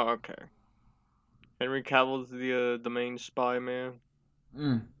 Oh, okay. Henry Cavill's the main spy man.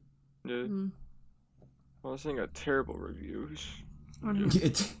 Yeah. Well, this thing got terrible reviews.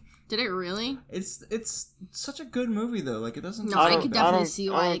 Did it really? It's such a good movie though. Like it doesn't. No, I could definitely see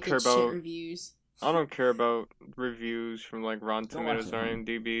why it gets shit reviews. I don't care about reviews from like Rotten Tomatoes or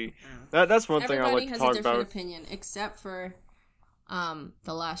IMDb. That's one thing I like to talk about. Everybody has a different opinion, except for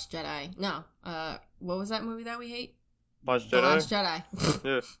The Last Jedi. No, what was that movie that we hate? Last Jedi. The Last Jedi.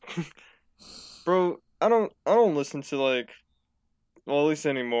 Yeah. Bro, I don't listen to like, well, at least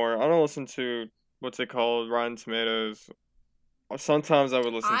anymore. I don't listen to what's it called, Rotten Tomatoes. Sometimes I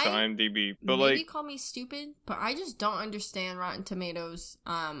would listen to IMDb, but maybe call me stupid, but I just don't understand Rotten Tomatoes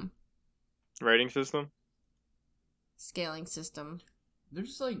rating system, scaling system.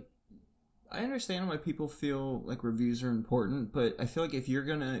 There's like, I understand why people feel like reviews are important, but I feel like if you're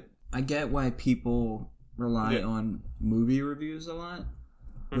gonna, I get why people rely on movie reviews a lot,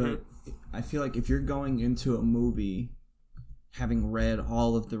 but I feel like if you're going into a movie having read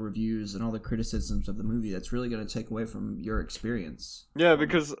all of the reviews and all the criticisms of the movie, that's really going to take away from your experience. Yeah,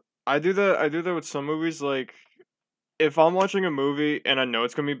 because I do that with some movies. Like, if I'm watching a movie and I know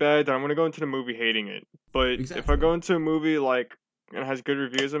it's going to be bad, then I'm going to go into the movie hating it. But if I go into a movie, like, and it has good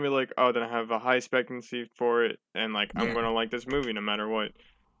reviews, I'm going to be like, oh, then I have a high expectancy for it, and, like, I'm going to like this movie no matter what. And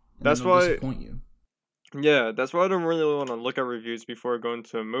that's why... disappoint you. Yeah, that's why I don't really want to look at reviews before going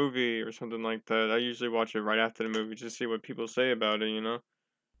to a movie or something like that. I usually watch it right after the movie just to see what people say about it, you know?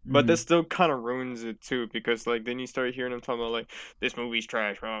 But this still kind of ruins it, too, because, like, then you start hearing them talking about, like, this movie's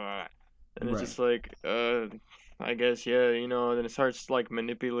trash, blah, blah, blah. And it's just like, I guess, yeah, you know, then it starts, like,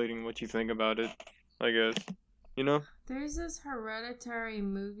 manipulating what you think about it, I guess, you know? There's this Hereditary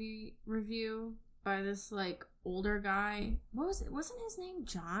movie review by this, like, older guy. What was it? Wasn't his name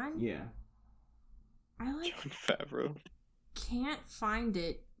John? Yeah. I like Jon Favreau. Can't find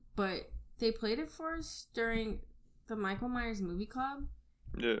it, but they played it for us during the Michael Myers movie club.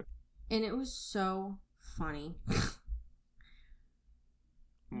 Yeah. And it was so funny.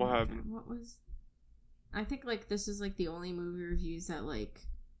 What happened? What was... I think, like, this is, like, the only movie reviews that, like...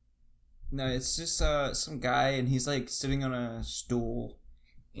 No, it's just some guy, and he's, like, sitting on a stool,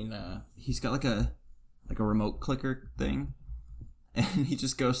 and he's got, like a remote clicker thing. And he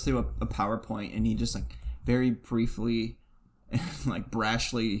just goes through a PowerPoint, and he just, like, very briefly and, like,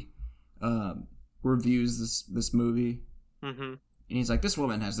 brashly reviews this movie. Mm-hmm. And he's like, this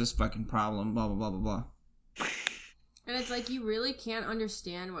woman has this fucking problem, blah, blah, blah, blah, blah. And it's like, you really can't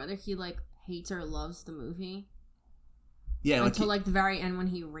understand whether he, like, hates or loves the movie. Yeah. Until, like, the very end when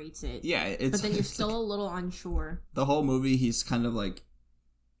he rates it. Yeah, it's... But then you're still a little unsure. The whole movie, he's kind of, like...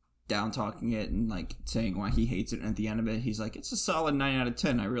 down talking it and like saying why he hates it, and at the end of it he's like, it's a solid 9 out of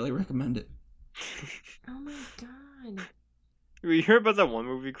 10, I really recommend it. Oh my god. You hear about that one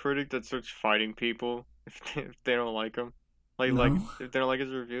movie critic that starts fighting people if they don't like him, like if they don't like his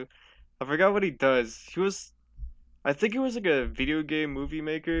review? I forgot what he does. I think he was like a video game movie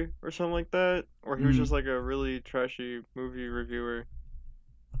maker or something like that, or he was just like a really trashy movie reviewer,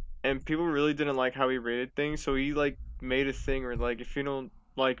 and people really didn't like how he rated things, so he like made a thing where like, if you don't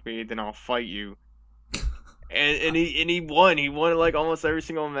like me, then I'll fight you. and he won. He won like almost every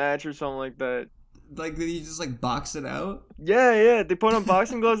single match or something like that. Like, did he just like box it out? Yeah. They put on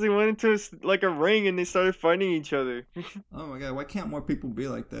boxing gloves. They went into like a ring and they started fighting each other. Oh my god! Why can't more people be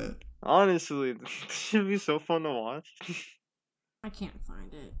like that? Honestly, this should be so fun to watch. I can't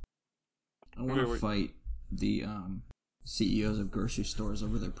find it. I want to fight the CEOs of grocery stores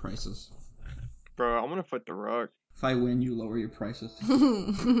over their prices. Bro, I want to fight The Rock. If I win, you lower your prices.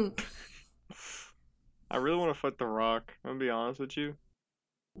 I really want to fight The Rock. I'm gonna be honest with you.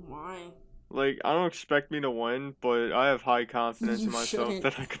 Why? Like, I don't expect me to win, but I have high confidence in myself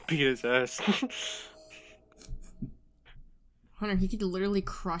that I could beat his ass. Hunter, he could literally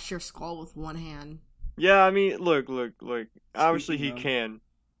crush your skull with one hand. Yeah, I mean, look. Obviously he can,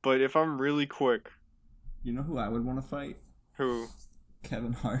 but if I'm really quick... You know who I would want to fight? Who?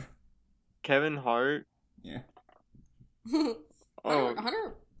 Kevin Hart. Kevin Hart? Yeah.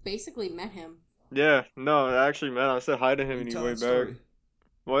 Hunter basically met him. Yeah, no, I actually met him. I said hi to him and he went back.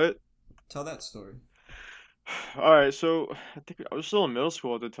 What? Tell that story. Alright, so I think I was still in middle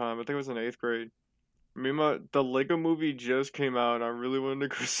school at the time. I think I was in 8th grade. The Lego movie just came out and I really wanted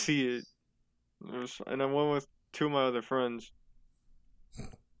to go see it. And I went with 2 of my other friends.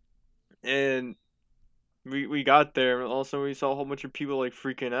 And we got there and also we saw a whole bunch of people like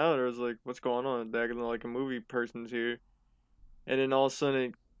freaking out. I was like, what's going on? Like a movie person's here. and then all of a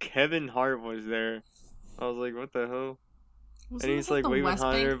sudden Kevin Hart was there. I was like, what the hell? Wasn't and he's this at like the waving West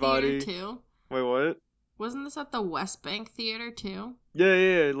behind Bank everybody. Theater too? Wait, what? Wasn't this at the West Bank Theater too?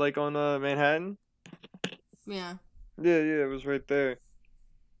 Yeah, like on Manhattan. Yeah. Yeah, it was right there.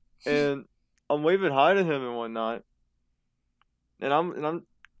 And I'm waving hi to him and whatnot. And I'm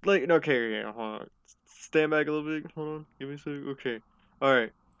like, okay, yeah, hold on. Stand back a little bit. Hold on. Give me a second. Okay.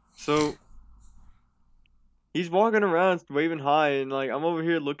 Alright. So he's walking around waving hi, and like I'm over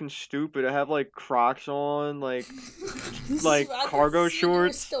here looking stupid. I have like Crocs on, like cargo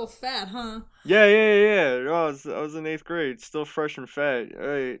shorts. You're still fat, huh? Yeah. No, I was in 8th grade, still fresh and fat.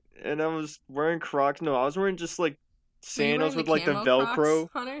 Alright. And I was wearing Crocs. No, I was wearing just like sandals with like the Velcro.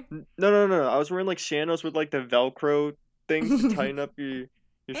 Crocs, Hunter? No. I was wearing like sandals with like the Velcro things to tighten up your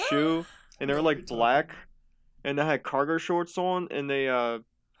shoe, and they were like black, and I had cargo shorts on, and they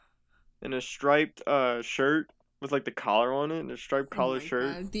and a striped shirt with like the collar on it, and a striped collar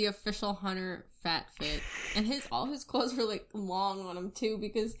shirt. God. The official Hunter fat fit, and all his clothes were like long on him too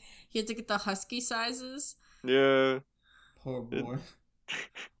because he had to get the husky sizes. Yeah. Poor boy.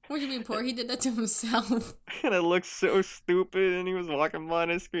 What do you mean poor? He did that to himself. And I looked so stupid, and he was walking by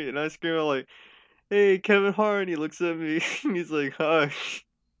and I screamed like, "Hey, Kevin Hart!" And he looks at me, and he's like, "Hi."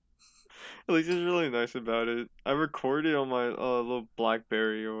 At least he's really nice about it. I recorded on my little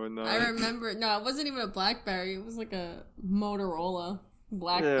BlackBerry or whatnot. I remember. No, it wasn't even a BlackBerry. It was like a Motorola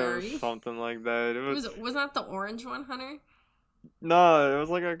BlackBerry. Yeah, something like that. Was that the orange one, Hunter? No, it was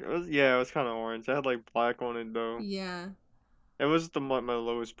like it was kind of orange. I had like black on it though. Yeah. It was my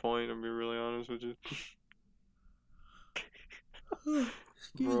lowest point. I'll be really honest with you.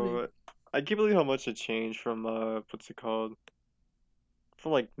 Bro, I can't believe how much it changed from what's it called?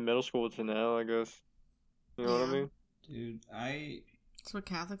 From like middle school to now, I guess. You know what I mean? Dude, That's what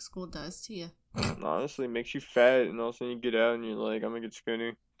Catholic school does to you. Honestly, it makes you fat, and all of a sudden you get out and you're like, I'm gonna get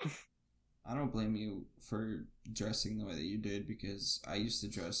skinny. I don't blame you for dressing the way that you did, because I used to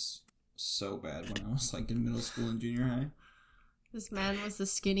dress so bad when I was like in middle school and junior high. This man was the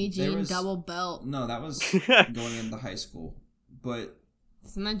skinny jean double belt. No, that was going into high school. But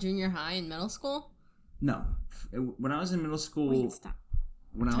isn't that junior high and middle school? No. When I was in middle school... Wait, stop.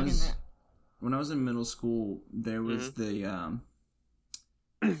 When I was in middle school, there was the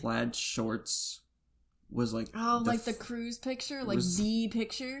plaid shorts was like... Oh, like the cruise picture? Like the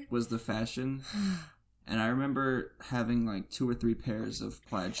picture? Was the fashion. And I remember having like 2 or 3 pairs of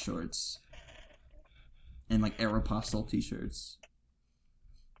plaid shorts and like Aeropostale t-shirts.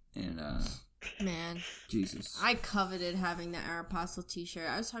 And man, Jesus, I coveted having the Aeropostale t-shirt.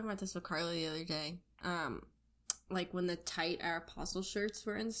 I was talking about this with Carly the other day. Like when the tight Aeropostale shirts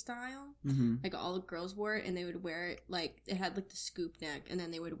were in style, like all the girls wore it, and they would wear it like it had like the scoop neck, and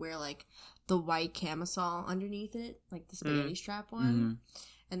then they would wear like the white camisole underneath it, like the spaghetti strap one,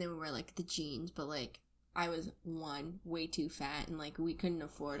 and they would wear like the jeans. But like I was way too fat, and like we couldn't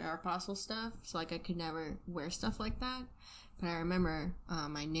afford Aeropostale stuff, so like I could never wear stuff like that. But I remember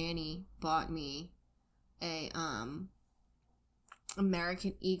my nanny bought me a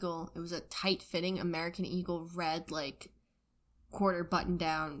American Eagle. It was a tight-fitting American Eagle red, like, quarter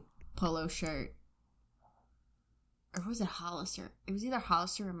button-down polo shirt. Or was it Hollister? It was either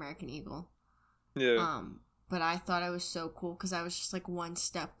Hollister or American Eagle. Yeah. But I thought I was so cool because I was just, like, one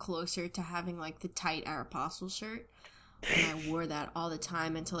step closer to having, like, the tight Aeropostale shirt. And I wore that all the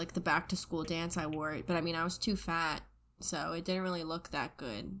time until, like, the back-to-school dance I wore it. But, I mean, I was too fat. So it didn't really look that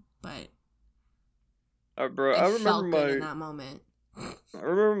good, but bro, I remember good in that moment. I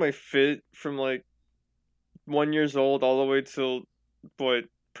remember my fit from like 1 year old all the way till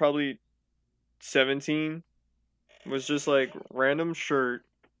probably 17 was just like random shirt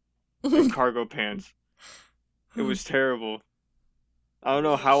and cargo pants. It was terrible. I don't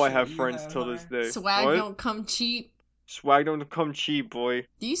know how I have friends till this day. Swag don't come cheap. Swag don't come cheap, boy.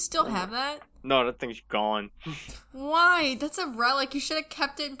 Do you still have that? No, that thing's gone. Why? That's a relic. You should have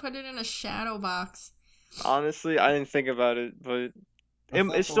kept it and put it in a shadow box. Honestly, I didn't think about it, but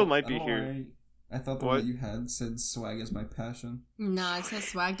it still might be here. I thought the one that you had said swag is my passion. No, it says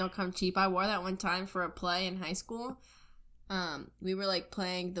swag don't come cheap. I wore that one time for a play in high school. We were like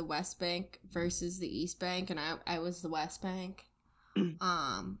playing the West Bank versus the East Bank, and I was the West Bank. And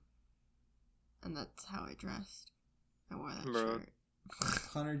that's how I dressed. I wore that shirt.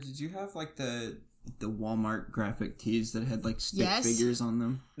 Hunter, did you have like the Walmart graphic tees that had like stick figures on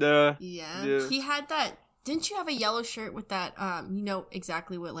them? Yeah. He had that. Didn't you have a yellow shirt with that? You know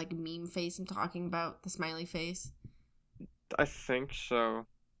exactly what like meme face I'm talking about, the smiley face. I think so.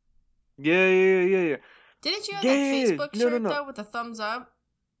 Yeah. Didn't you have that Facebook shirt though with the thumbs up?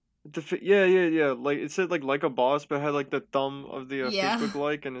 Yeah. Like it said like a boss, but it had like the thumb of the Yeah. Facebook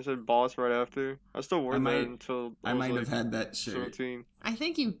like, and it said boss right after. I still wore that until I might have had that shirt. 17. I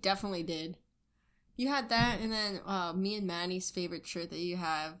think you definitely did. You had that, and then me and Manny's favorite shirt that you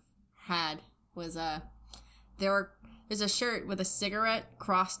had was there's a shirt with a cigarette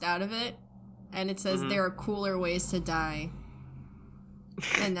crossed out of it, and it says there are cooler ways to die.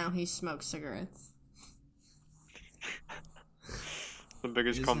 And now he smokes cigarettes. The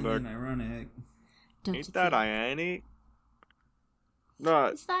biggest comeback. Ironic. Ain't that ironic? No,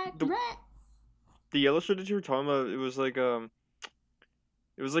 is that right? The yellow shirt that you were talking about, it was like a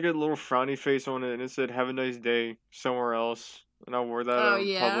little frowny face on it, and it said "Have a nice day" somewhere else, and I wore that out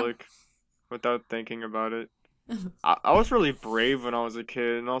in public without thinking about it. I was really brave when I was a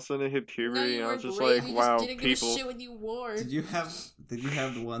kid, and all of a sudden it hit puberty, and I was just brave. Like, "Wow, didn't people." Give a shit what you wore. Did you have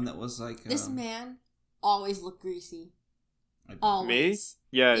the one that was like? This man always looked greasy. Always.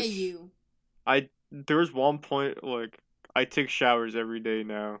 Me? Yes. Yeah, you. There was one point, like, I take showers every day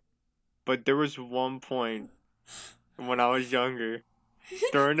now, but there was one point when I was younger,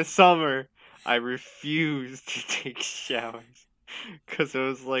 during the summer, I refused to take showers because it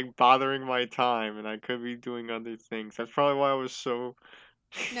was like bothering my time, and I could be doing other things. That's probably why I was so.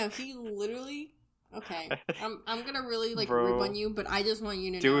 No, he literally. Okay, I'm gonna really like Bro, rip on you, but I just want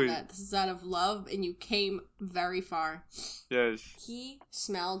you to know that this is out of love, and you came very far. Yes. He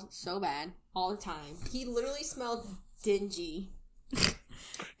smelled so bad all the time. He literally smelled dingy.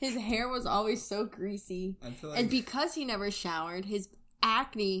 His hair was always so greasy, and because he never showered, his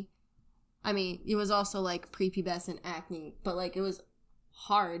acne. I mean, it was also like prepubescent acne, but like it was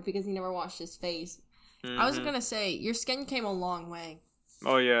hard because he never washed his face. I was gonna say your skin came a long way.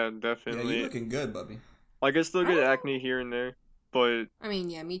 Oh yeah, definitely. Yeah, you're looking good, Bubby. Like I still get acne here and there, but I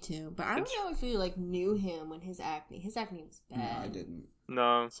mean, yeah, me too. But I don't know if you like knew him when his acne was bad. No, I didn't.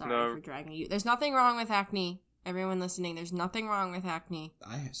 No, Sorry for dragging you. There's nothing wrong with acne. Everyone listening, there's nothing wrong with acne.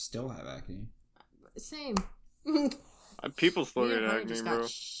 I still have acne. Same. People still get acne, bro.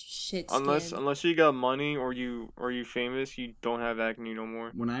 Shit unless you got money or you famous, you don't have acne no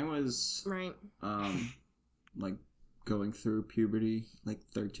more. When I was like going through puberty, like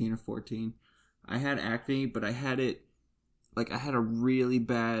 13 or 14, I had acne, but I had a really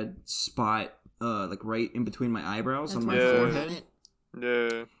bad spot like right in between my eyebrows. That's on my forehead.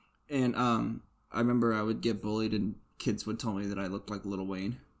 Yeah. And I remember I would get bullied and kids would tell me that I looked like Lil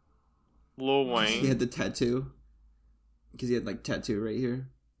Wayne. Lil Wayne? He had the tattoo. Because he had like tattoo right here.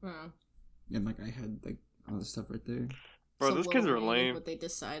 Oh. And like I had like all this stuff right there. Bro, so those kids are lame. What they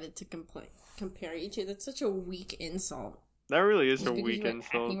decided to compare you to. That's such a weak insult. That really is a weak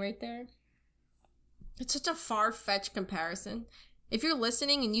insult. Right there. It's such a far-fetched comparison. If you're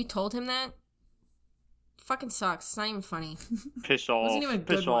listening and you told him that, it fucking sucks. It's not even funny. Piss off.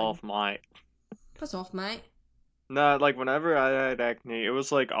 Piss off, mate. Piss off, mate. Nah, like whenever I had acne, it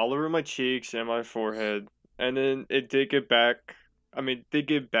was like all over my cheeks and my forehead. And then it did get back. I mean, it did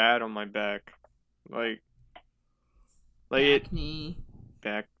get bad on my back. Like acne.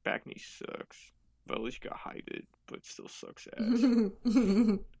 Acne sucks. But at least you got hide, but it still sucks ass.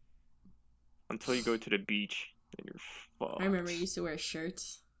 Until you go to the beach and you're fucked. I remember you used to wear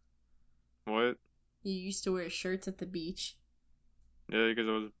shirts. What? You used to wear shirts at the beach. Yeah, because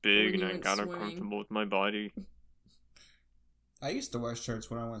I was big and I got uncomfortable with my body. I used to wear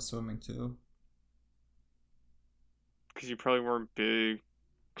shirts when I went swimming too. Because you probably weren't big.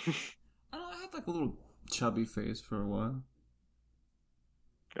 I had like a little chubby face for a while.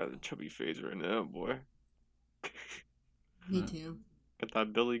 Got a chubby face right now, boy. Me too. Got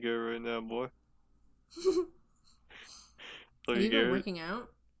that Billy girl right now, boy. Have you been working out?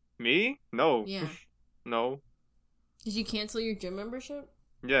 Me? No. Yeah. No. Did you cancel your gym membership?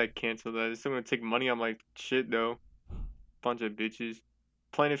 Yeah, I canceled that. It's still gonna take money on my shit though. Bunch of bitches.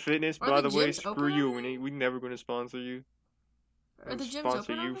 Planet Fitness, by the way, screw you. We never gonna sponsor you. Are the gyms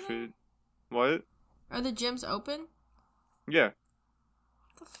open over there? What? Are the gyms open? Yeah.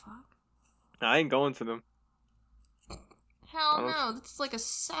 What the fuck? I ain't going to them. Hell no, that's like a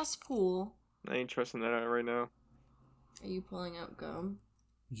cesspool. I ain't trusting that out right now. Are you pulling out gum?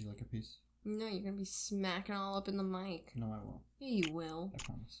 Would you like a piece? No, you're gonna be smacking all up in the mic. No, I won't. Yeah, you will. I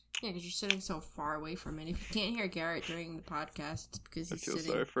promise. Yeah, because you're sitting so far away from it. If you can't hear Garrett during the podcast, it's because he's sitting. I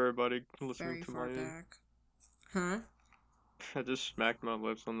feel sorry for everybody listening to my end. Back. Huh? I just smacked my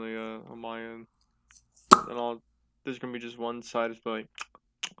lips on the on my end, and there's gonna be just one side. It's like.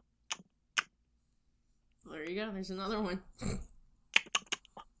 There you go. There's another one.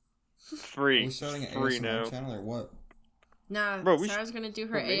 Free. Are we starting an free ASMR now. Channel or what? Nah, Bro, Sarah's gonna do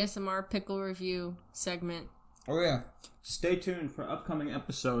her ASMR pickle review segment. Oh yeah. Stay tuned for upcoming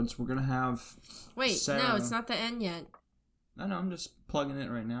episodes. We're gonna have. Wait, Sarah... no, it's not the end yet. No, I'm just plugging it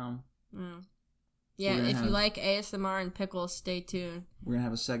right now. Mm. Yeah, if you like ASMR and pickles, stay tuned. We're gonna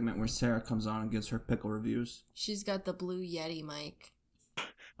have a segment where Sarah comes on and gives her pickle reviews. She's got the Blue Yeti mic.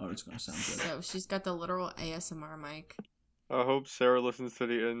 Oh, it's gonna sound good. So she's got the literal ASMR mic. I hope Sarah listens to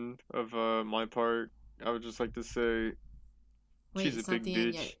the end of my part. I would just like to say, she's a big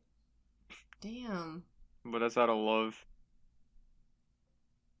bitch. Damn. But that's out of love.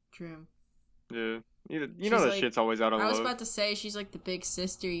 True. Yeah. You know that shit's always out of love. I was about to say she's like the big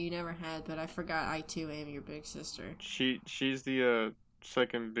sister you never had, but I forgot I too am your big sister. She's the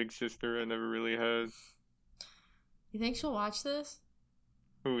second big sister I never really had. You think she'll watch this?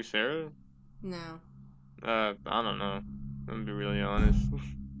 Who, Sarah? No. I don't know. I'm gonna be really honest.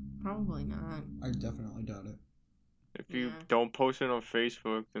 Probably not. I definitely doubt it. If you don't post it on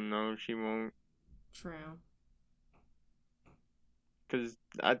Facebook, then no, she won't. True. Because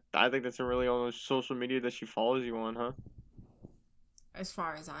I think that's really only social media that she follows you on, huh? As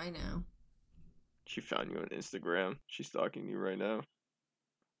far as I know. She found you on Instagram. She's stalking you right now.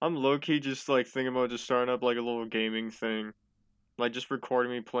 I'm low-key just, like, thinking about just starting up, like, a little gaming thing. Like, just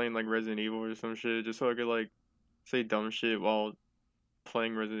recording me playing, like, Resident Evil or some shit. Just so I could, like, say dumb shit while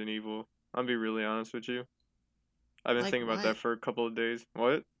playing Resident Evil. I'll be really honest with you. I've been thinking about that for a couple of days.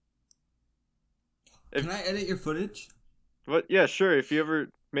 What? Can I edit your footage? What? Yeah, sure. If you ever,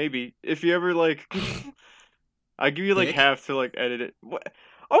 like, I give you, like, half to, like, edit it. What?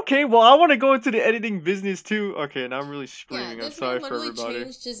 Okay, well, I want to go into the editing business, too. Okay, now I'm really screaming. I'm sorry for everybody. Yeah, literally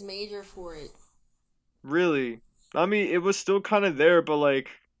changed his major for it. Really? I mean, it was still kind of there, but, like,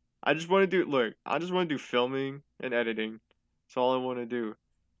 I just want to do filming and editing. That's all I want to do.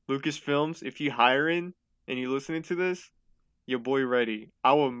 Lucasfilms, if you hiring and you listening to this, your boy ready.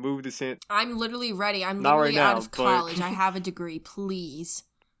 I will move to San... I'm literally ready. I'm literally out of college. I have a degree. Please.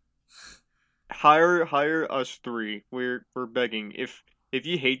 Hire us three. We're begging. If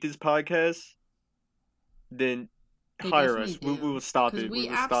you hate this podcast, then hire us. We will stop it. We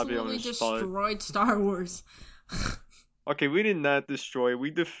will stop it on the spot. Destroyed Star Wars. Okay, we did not destroy.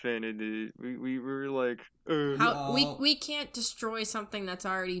 We defended it. We were like, we can't destroy something that's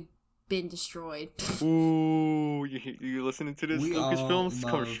already been destroyed. Ooh, you listening to this? Lucasfilms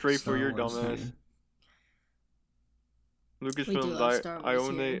come straight for your dumbass.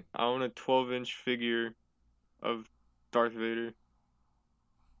 Lucasfilms, I own a 12-inch figure of Darth Vader.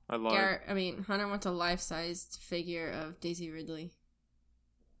 I lied. Hunter wants a life-sized figure of Daisy Ridley.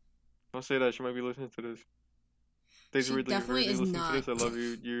 Don't say that. She might be listening to this. Daisy Ridley, definitely is not. To this, I love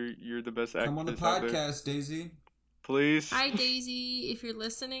you. You're the best actress. Come on the podcast, Daisy. Please. Hi, Daisy. If you're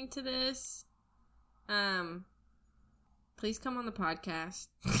listening to this, please come on the podcast.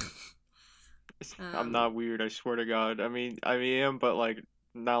 I'm not weird. I swear to God. I mean, I am, but like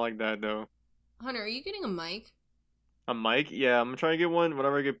not like that though. Hunter, are you getting a mic? A mic? Yeah, I'm trying to get one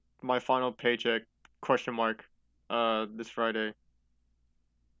whenever I get my final paycheck. ? This Friday.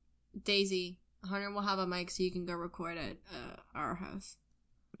 Daisy, Hunter will have a mic so you can go record at our house.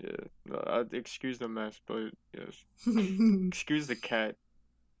 Yeah, excuse the mess, but yes. Excuse the cat.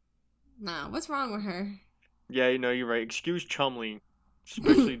 Nah, what's wrong with her? Yeah, you're right. Excuse Chumley,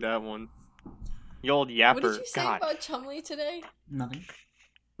 especially that one. You old yapper. What did you say about Chumley today? Nothing.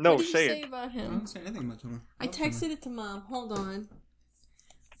 No, what did say you it. say about him? I didn't say anything about him. I texted it to Mom. Hold on.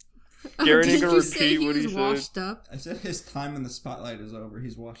 Gary, did you say he what was he washed said? up? I said his time in the spotlight is over.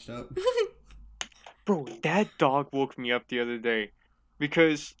 He's washed up. Bro, that dog woke me up the other day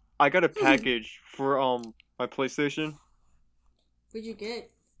because I got a package for my PlayStation. What'd you get?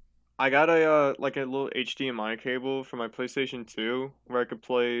 I got a little HDMI cable for my PlayStation 2 where I could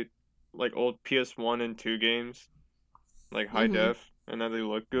play like old PS1 and 2 games, like high def, and then they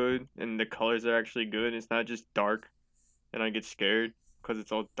look good and the colors are actually good. It's not just dark, and I get scared because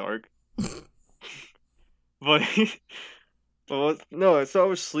it's all dark. But no, so I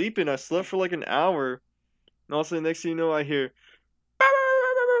was sleeping. I slept for like an hour, and also the next thing you know, I hear.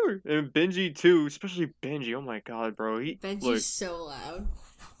 And Benji too, especially Benji. Oh my god, bro. Benji's so loud.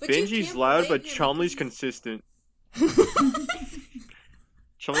 But Benji's loud, but Chumley's consistent.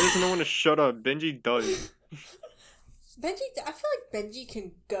 Chumley doesn't know when to shut up. Benji does. I feel like Benji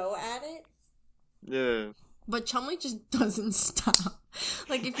can go at it. Yeah. But Chumley just doesn't stop.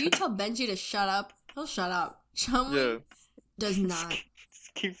 Like, if you tell Benji to shut up, he'll shut up. Chumley does not.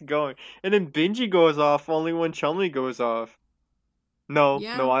 Keeps going. And then Benji goes off only when Chumley goes off. No,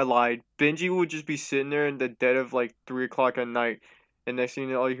 I lied. Benji would just be sitting there in the dead of like 3 o'clock at night, and next thing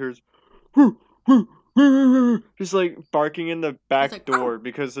you know, all you hear is, just like barking in the back door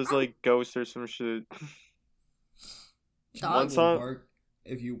because there's like ghosts or some shit. Dogs will bark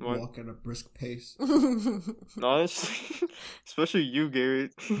if you walk at a brisk pace. Honestly, especially you,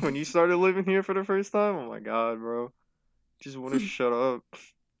 Garrett. When you started living here for the first time, oh my god, bro. Just want to shut up.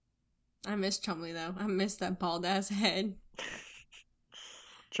 I miss Chumley, though. I miss that bald ass head.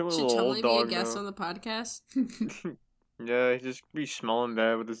 Chumley's Should a little Chumley old dog be a guest now. on the podcast? Yeah, he just be smelling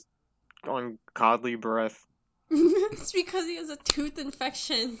bad with his ungodly breath. It's because he has a tooth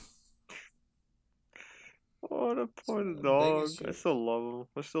infection. Oh, the poor dog. I still love him.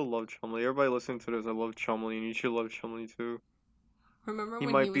 I still love Chumley. Everybody listen to this. I love Chumley, and you should love Chumley too. Remember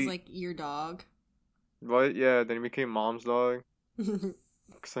when he was like your dog? What? Yeah, then he became mom's dog. That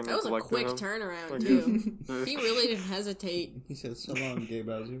was a quick turnaround, too. He really didn't hesitate. He said, so long, gay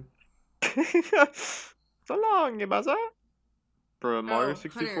Bowser. So long, gay Bowser. Bro, Mario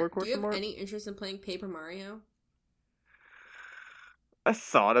 64 Hunter, question mark? do you have any interest in playing Paper Mario? I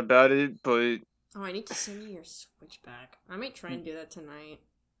thought about it, but... Oh, I need to send you your Switch back. I might try and do that tonight.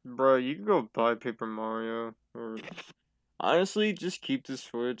 Bro, you can go buy Paper Mario. Or... Honestly, just keep the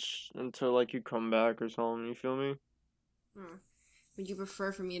Switch until, like, you come back or something, you feel me? Would you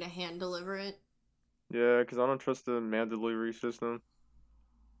prefer for me to hand deliver it? Yeah, because I don't trust the man delivery system.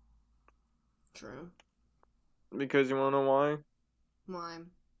 True. Because you want to know why? Why?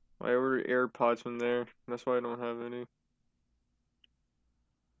 I ordered AirPods from there. That's why I don't have any.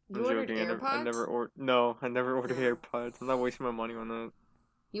 You ordered AirPods? I never ordered AirPods. I'm not wasting my money on that.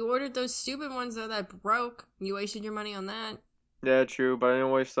 You ordered those stupid ones, though, that broke. You wasted your money on that. Yeah, true, but I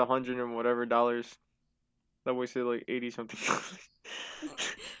didn't waste $100 and whatever dollars. I wasted like 80 something.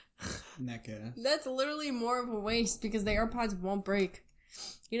 That's literally more of a waste because the AirPods won't break.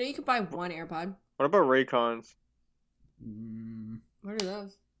 You know, you could buy one AirPod. What about Raycons? What are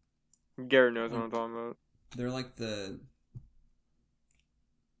those? Garrett knows what I'm talking about. They're like the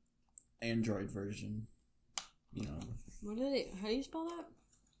Android version. You know. What are they? How do you spell that?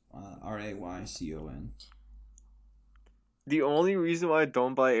 Raycon. The only reason why I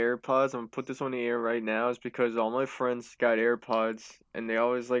don't buy AirPods, I'm gonna put this on the air right now, is because all my friends got AirPods and they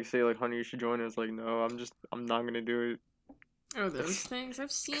always like say like, "Honey, you should join us." Like, no, I'm not gonna do it. Oh, those things?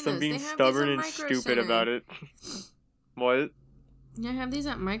 I've seen those. I'm being stubborn and stupid about it. What? Yeah, I have these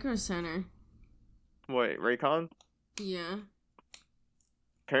at Micro Center. What, Raycon? Yeah.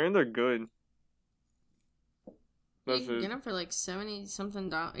 Apparently they're good. You can get them for like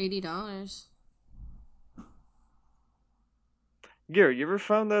 $80. Gary, you ever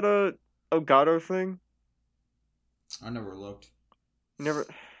found that Elgato thing? I never looked. Never.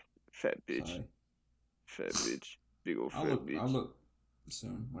 Fat bitch. Sorry. Fat bitch. Big old fat bitch. I'll look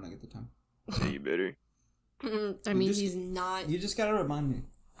soon when I get the time. Yeah, you better. That means he's not. You just gotta remind me.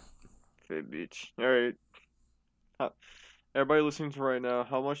 Fat bitch. Alright. Everybody listening to right now,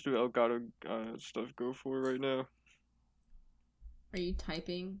 how much do Elgato stuff go for right now? Are you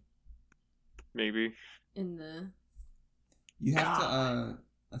typing? Maybe. In the... You have to,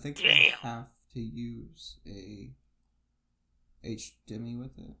 I think you have to use a HDMI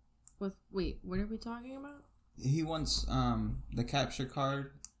with it. Wait, what are we talking about? He wants, the capture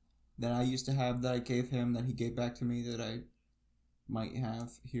card that I used to have that I gave him that he gave back to me that I might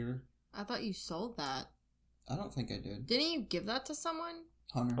have here. I thought you sold that. I don't think I did. Didn't you give that to someone?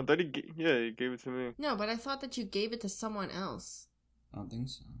 Hunter. I thought he gave it to me. No, but I thought that you gave it to someone else. I don't think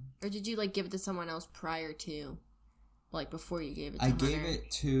so. Or did you, like, give it to someone else prior to? Like, before you gave it to I Hunter? gave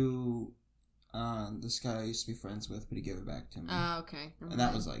it to this guy I used to be friends with, but he gave it back to me. Okay. And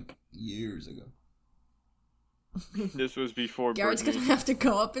that was, like, years ago. This was before Garrett's Britney. gonna have to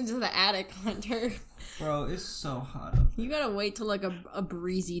go up into the attic, Hunter. Bro, it's so hot up there. You gotta wait till, like, a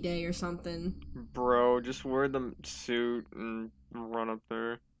breezy day or something. Bro, just wear the suit and run up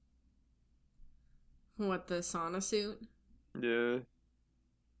there. What, the sauna suit? Yeah.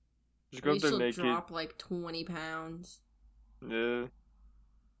 Just go up there naked. Drop, like, 20 pounds. Yeah.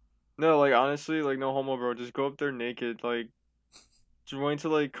 No, like, honestly, like, no homo, bro. Just go up there naked, like... Just wait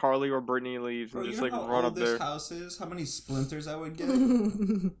until, like, Carly or Brittany leaves and Bro, just, you know like, how run old up there. this house is? How many splinters I would get?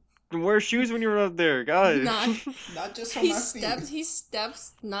 Wear shoes when you run up there, guys. Not just on my feet. He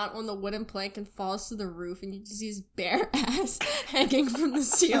steps not on the wooden plank and falls to the roof, and you just see his bare ass hanging from the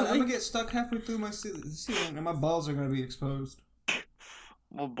ceiling. I'm gonna get stuck halfway through my ceiling, and my balls are gonna be exposed.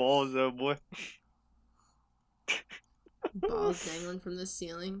 My balls, though, boy. Balls dangling from the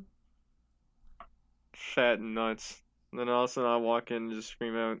ceiling. Fat nuts. And then all of a sudden I walk in and just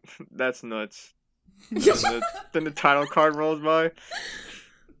scream out, "That's nuts." then the title card rolls by.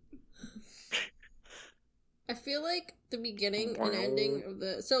 I feel like the beginning and ending of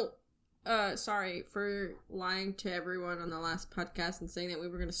the... So, sorry for lying to everyone on the last podcast and saying that we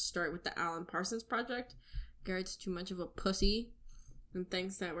were going to start with the Alan Parsons Project. Garrett's too much of a pussy and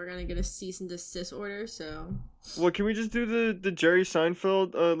thinks that we're gonna get a cease and desist order, so... Well, can we just do the Jerry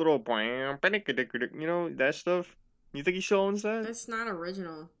Seinfeld little... You know, that stuff? You think he still owns that? That's not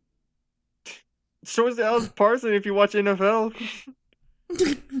original. So is the Alice Parson if you watch NFL.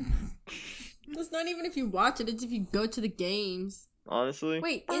 That's not even if you watch it, it's if you go to the games. Honestly.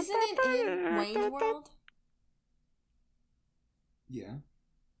 Wait, isn't it in Wayne's World? Yeah.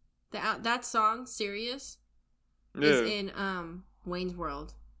 That song, Serious, Yeah. is in Wayne's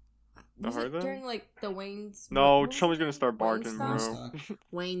World. Was it during like the Wayne's... No, someone's gonna start barking, bro.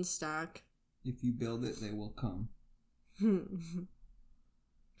 Wayne stock. If you build it, they will come.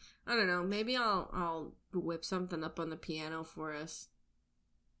 I don't know. Maybe I'll whip something up on the piano for us.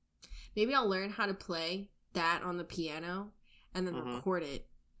 Maybe I'll learn how to play that on the piano and then record it.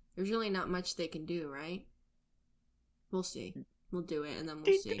 There's really not much they can do, right? We'll see. We'll do it and then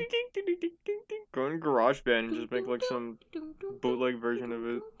we'll see. Go in GarageBand and just make like some bootleg version of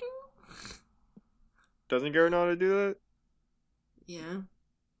it. Doesn't Garrett know how to do that? Yeah.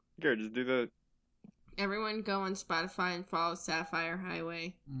 Garrett, just do that. Everyone go on Spotify and follow Sapphire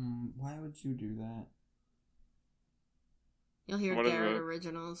Highway. Why would you do that? You'll hear What Garrett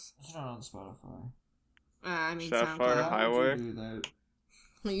Originals. It's not on Spotify. I mean Sapphire SoundCloud. Highway. Why would you do that?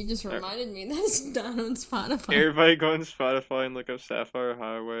 Well, you just reminded me that it's not on Spotify. Everybody go on Spotify and look up Sapphire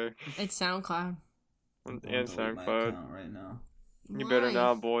Highway. It's SoundCloud. And SoundCloud. Right now. You better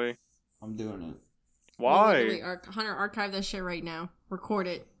not, boy. I'm doing it. Why? Hunter, archive that shit right now. Record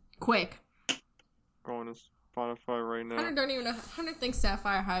it. Quick. Going to Spotify right now. Hunter don't even know. Hunter thinks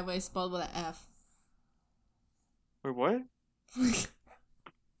Sapphire Highway is spelled with an F. Wait, what?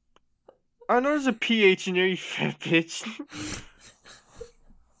 I know there's a PH in there, you fat bitch.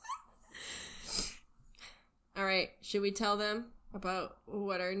 Alright, should we tell them about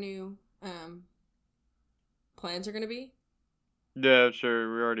what our new plans are going to be? Yeah, sure.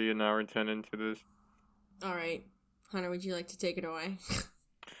 We're already an hour and 10 into this. Alright. Hunter, would you like to take it away?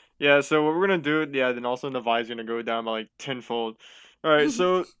 Yeah, so what we're gonna do, then also Navi's gonna go down by like tenfold. Alright,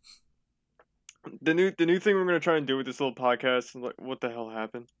 so the new thing we're gonna try and do with this little podcast, like, what the hell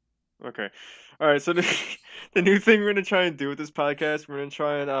happened? Okay. Alright, so the new thing we're gonna try and do with this podcast, we're gonna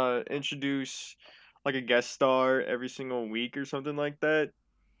try and introduce like a guest star every single week or something like that.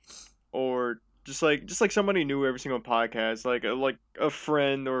 Or just like somebody new every single podcast, like a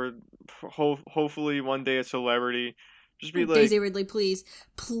friend or hopefully one day a celebrity. Just be like, Daisy Ridley, please,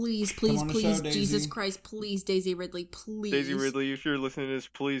 please, please, please, show, Jesus Christ, please, Daisy Ridley, please. Daisy Ridley, if you're listening to this,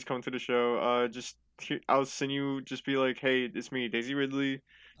 please come to the show. I'll send you. Just be like, hey, it's me, Daisy Ridley.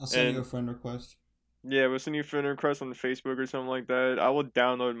 I'll send you a friend request. Yeah, we'll send you a friend request on Facebook or something like that. I will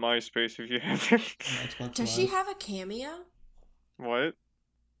download MySpace if you have it. Does she have a cameo? What?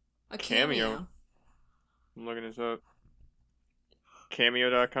 A cameo. I'm looking this up.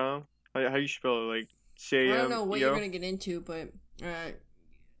 Cameo.com. How you spell it? Like C-A-M-E-O? I don't know what you're gonna get into, but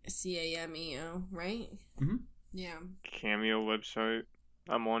CAMEO, right? Mm-hmm. Yeah. Cameo website.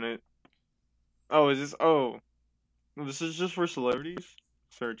 I'm on it. Oh, is this? Oh, this is just for celebrities.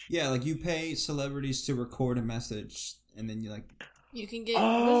 Search. Yeah, like you pay celebrities to record a message, and then you You can get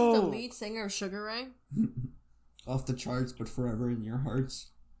what is the lead singer of Sugar Ray? Off the charts, but forever in your hearts.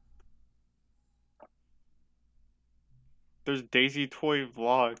 There's Daisy Toy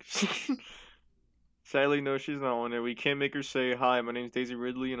Vlogs. Sadly, no, she's not on it. We can't make her say, hi, my name's Daisy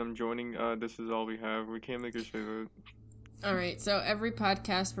Ridley, and I'm joining, This Is All We Have. We can't make her say that. Alright, so every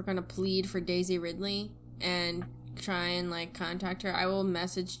podcast we're gonna plead for Daisy Ridley and try and, contact her. I will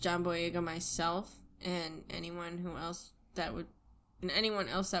message John Boyega myself and anyone else that would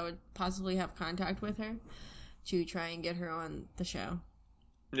possibly have contact with her to try and get her on the show.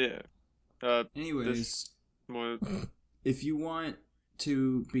 Yeah. Anyways, what? If you want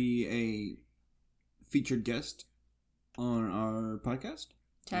to be a featured guest on our podcast,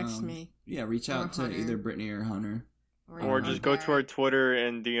 text me. Yeah, reach out to either Brittany or Hunter. Or just go to our Twitter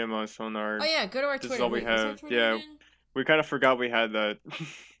and DM us on our... Oh, yeah, go to our Twitter. This is all we have. Yeah, we kind of forgot we had that.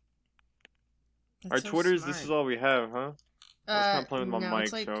 Our so Twitter's smart. This Is All We Have, huh? I was kind of playing with my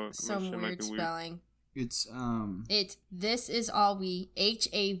mic, it's so some weird spelling. It's This Is All We,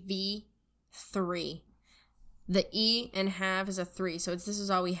 HAV 3. The E and have is a 3, so it's This Is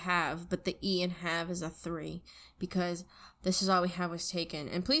All We Have, but the E and have is a 3, because This Is All We Have was taken.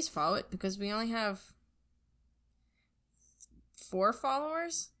 And please follow it, because we only have 4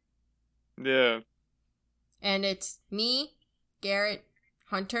 followers. Yeah. And it's me, Garrett,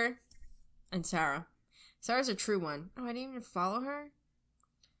 Hunter, and Sarah. Sarah's a true one. Oh, I didn't even follow her?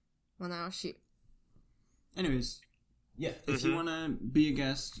 Well, now she... Anyways, yeah, if you want to be a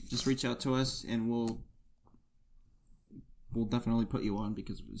guest, just reach out to us, and we'll we'll definitely put you on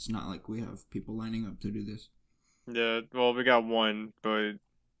because it's not like we have people lining up to do this. Yeah, well, we got one, but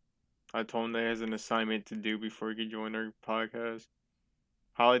I told him that he has an assignment to do before he can join our podcast.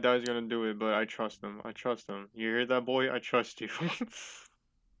 Holiday's gonna do it, but I trust him. You hear that, boy? I trust you.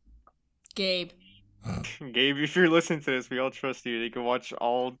 Gabe. Gabe, if you're listening to this, we all trust you. You can watch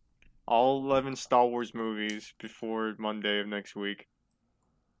all 11 Star Wars movies before Monday of next week.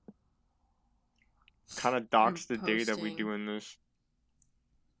 Kind of docks the day that we doing this.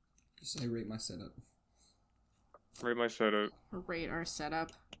 Just say rate my setup. Rate my setup. Rate our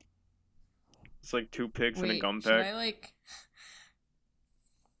setup. It's like 2 pigs and a gum should pack.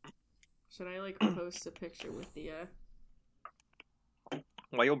 Should I post a picture with the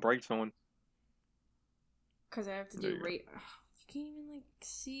Why you'll break someone? Because I have to do rate. Oh, you can't even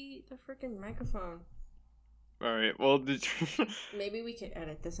see the freaking microphone. All right. Well, maybe we can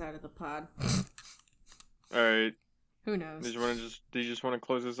edit this out of the pod. All right. Who knows? Do you just want to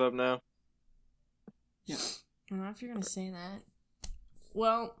close this up now? Yeah. I don't know if you're gonna say that.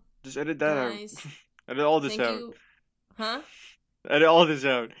 Well, just edit that guys, out. Edit all this out. You. Huh? Edit all this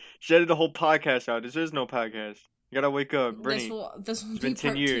out. Just edit the whole podcast out. There is no podcast. You gotta wake up, Brittany. This will it's be been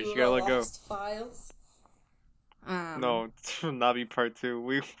 10 years. You gotta let go. Files. No, it will not be part 2.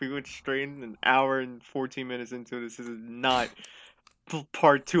 We went straight in an hour and 14 minutes into this. This is not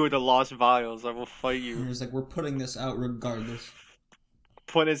part 2 of the Lost Files. I will fight you. It's like we're putting this out regardless.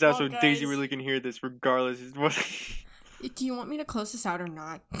 Point is out so guys. Daisy really can hear this regardless. Do you want me to close this out or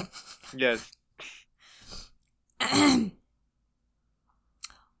not? Yes.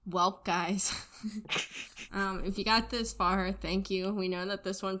 Well, guys, if you got this far, thank you. We know that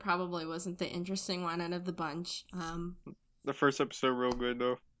this one probably wasn't the interesting one out of the bunch. The first episode real good,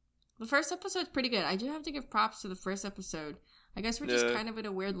 though. The first episode's pretty good. I do have to give props to the first episode. I guess we're just kind of in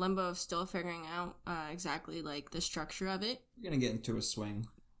a weird limbo of still figuring out exactly, the structure of it. We're gonna get into a swing.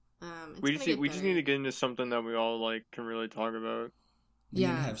 We just need to get into something that we all, can really talk about. We need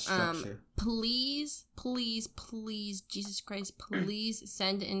to have structure. Please, Jesus Christ, please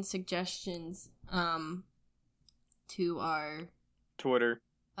send in suggestions to our Twitter.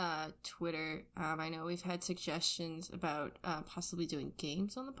 I know we've had suggestions about possibly doing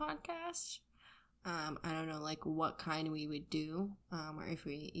games on the podcast. I don't know what kind we would do, or if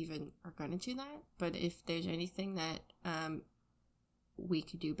we even are gonna do that. But if there's anything that we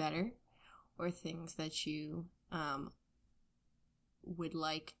could do better, or things that you would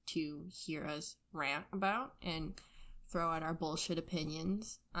like to hear us rant about and throw out our bullshit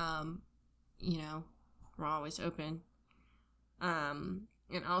opinions, we're always open.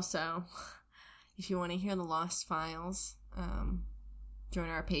 And also, if you want to hear the Lost Files, join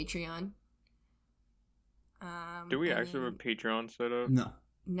our Patreon. Do we actually have a Patreon set up?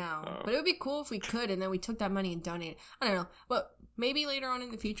 No. But it would be cool if we could, and then we took that money and donated. I don't know, but maybe later on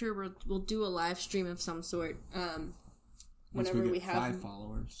in the future we'll do a live stream of some sort. Whenever we have 5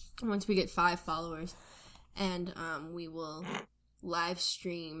 followers. Once we get 5 followers, and we will live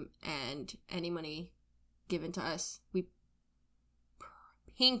stream, and any money given to us, we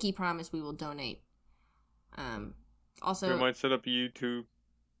pinky promise we will donate. Also, we might set up YouTube.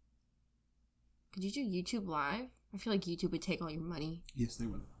 Could you do YouTube live? I feel like YouTube would take all your money. Yes, they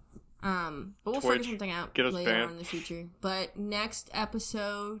would. But we'll figure something out later banned. on in the future. But next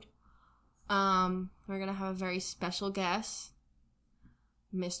episode, we're gonna have a very special guest,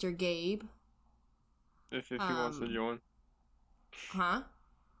 Mr. Gabe. If he wants to join. Huh?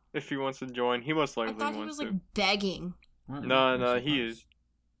 If he wants to join, he most likely I thought he wants was to. begging. No, he is.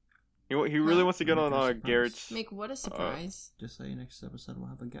 He really wants to get on Garrett's. Make what a surprise. Just say next episode we'll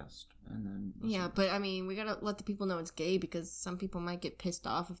have a guest, and then. Yeah, but I mean, we gotta let the people know it's Gabe, because some people might get pissed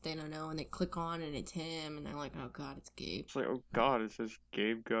off if they don't know, and they click on and it's him, and they're like, "Oh God, it's Gabe." It's like, oh God, it's this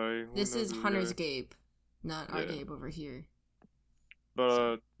Gabe guy. This is Hunter's Gabe, not our Gabe over here.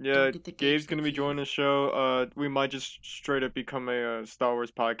 But Gabe's gonna be joining the show. We might just straight up become a Star Wars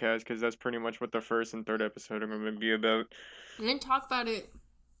podcast, because that's pretty much what the first and third episode are gonna be about. We didn't talk about it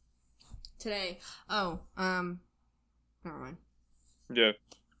today. Oh, never mind. Yeah.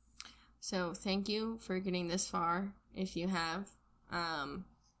 So thank you for getting this far, if you have.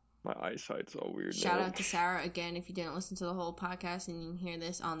 My eyesight's all weird. Shout out to Sarah again. If you didn't listen to the whole podcast and you hear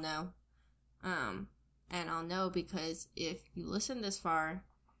this, I'll know. And I'll know because if you listen this far,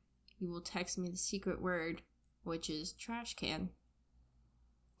 you will text me the secret word, which is trash can.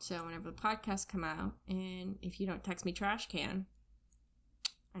 So whenever the podcasts come out, and if you don't text me trash can,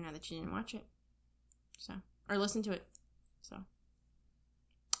 I know that you didn't watch it. So, or listen to it. So,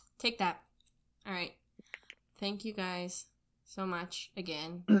 take that. All right. Thank you guys so much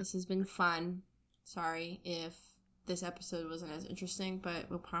again. This has been fun. Sorry if this episode wasn't as interesting, but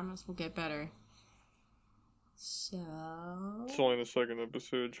we'll promise we'll get better. So... It's only the second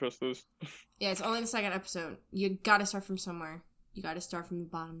episode, trust us. Yeah, it's only the second episode. You gotta start from somewhere. You gotta start from the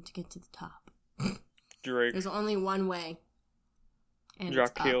bottom to get to the top. Drake. There's only one way. And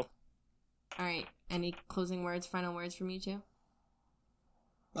Jock it's Keel. up. Alright, any closing words, final words from you two?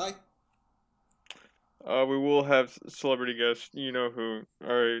 Bye. We will have celebrity guests. You know who.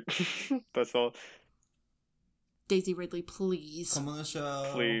 Alright. That's all. Daisy Ridley, please. Come on the show.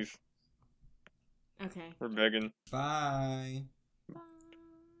 Please. Okay. We're begging. Bye.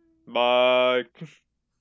 Bye.